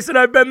blackface and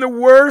I've been the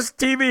worst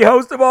TV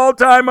host of all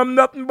time. I'm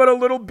nothing but a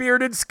little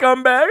bearded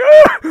scumbag.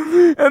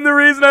 And the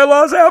reason I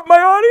lost half my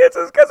audience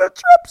is because of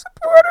Trump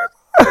supporters.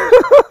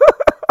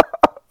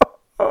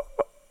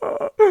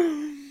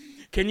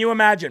 Can you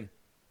imagine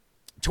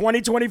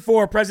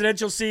 2024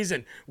 presidential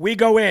season, we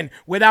go in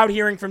without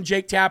hearing from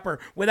Jake Tapper,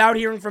 without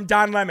hearing from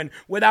Don Lemon,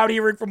 without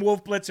hearing from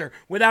Wolf Blitzer,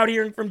 without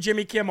hearing from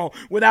Jimmy Kimmel,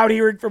 without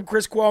hearing from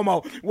Chris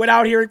Cuomo,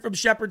 without hearing from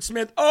Shepard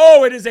Smith.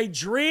 Oh, it is a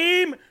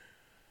dream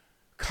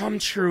come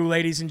true,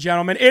 ladies and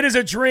gentlemen. It is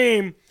a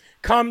dream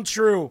come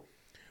true.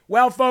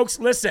 Well, folks,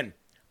 listen,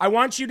 I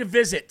want you to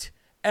visit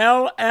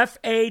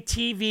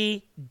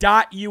lfatv.us.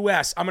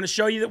 I'm going to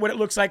show you what it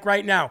looks like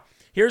right now.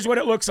 Here's what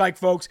it looks like,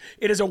 folks.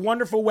 It is a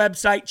wonderful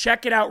website.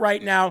 Check it out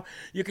right now.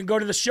 You can go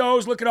to the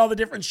shows, look at all the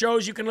different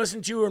shows you can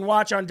listen to and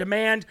watch on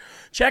demand.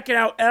 Check it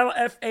out,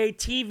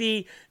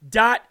 lfatv.us.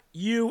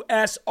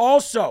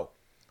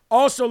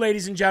 Also,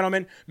 ladies and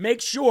gentlemen,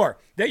 make sure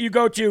that you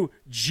go to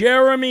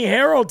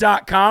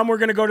jeremyherrell.com. We're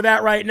going to go to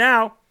that right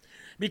now.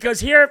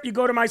 Because here, if you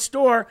go to my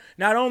store,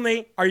 not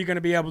only are you going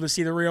to be able to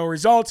see the real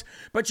results,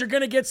 but you're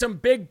going to get some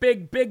big,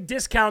 big, big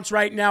discounts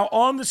right now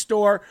on the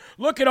store.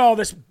 Look at all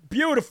this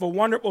beautiful,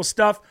 wonderful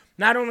stuff.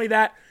 Not only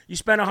that, you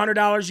spend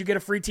 $100, you get a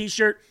free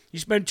t-shirt. You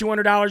spend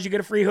 $200, you get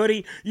a free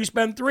hoodie. You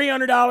spend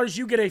 $300,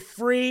 you get a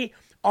free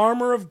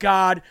Armor of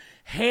God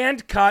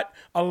hand-cut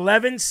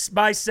 11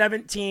 by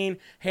 17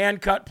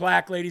 hand-cut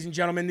plaque, ladies and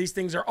gentlemen. These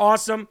things are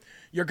awesome.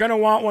 You're going to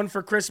want one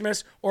for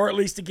Christmas, or at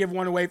least to give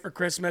one away for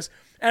Christmas.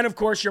 And, of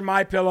course, your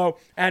MyPillow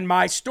and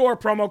my store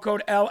promo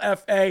code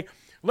LFA.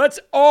 Let's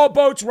all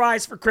boats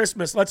rise for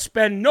Christmas. Let's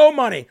spend no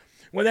money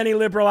with any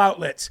liberal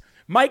outlets.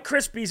 Mike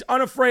Crispy's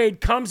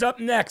Unafraid comes up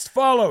next,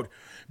 followed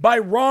by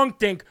Wrong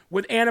Think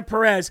with Anna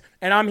Perez.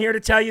 And I'm here to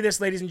tell you this,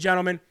 ladies and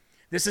gentlemen.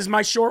 This is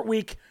my short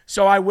week,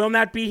 so I will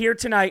not be here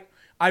tonight.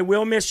 I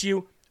will miss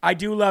you. I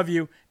do love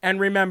you. And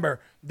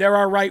remember, there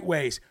are right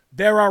ways.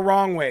 There are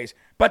wrong ways.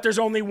 But there's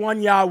only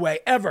one Yahweh,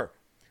 ever.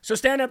 So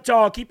stand up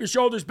tall, keep your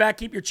shoulders back,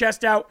 keep your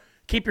chest out,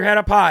 keep your head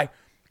up high,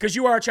 because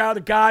you are a child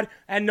of God,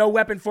 and no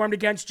weapon formed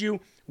against you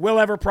will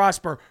ever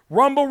prosper.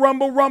 Rumble,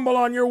 rumble, rumble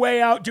on your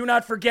way out. Do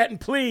not forget, and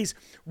please,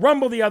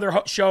 rumble the other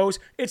shows.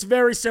 It's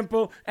very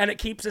simple, and it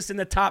keeps us in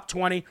the top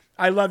 20.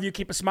 I love you.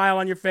 Keep a smile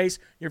on your face.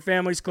 Your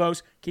family's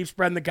close. Keep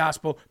spreading the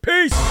gospel.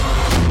 Peace!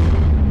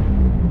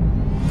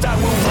 That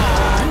will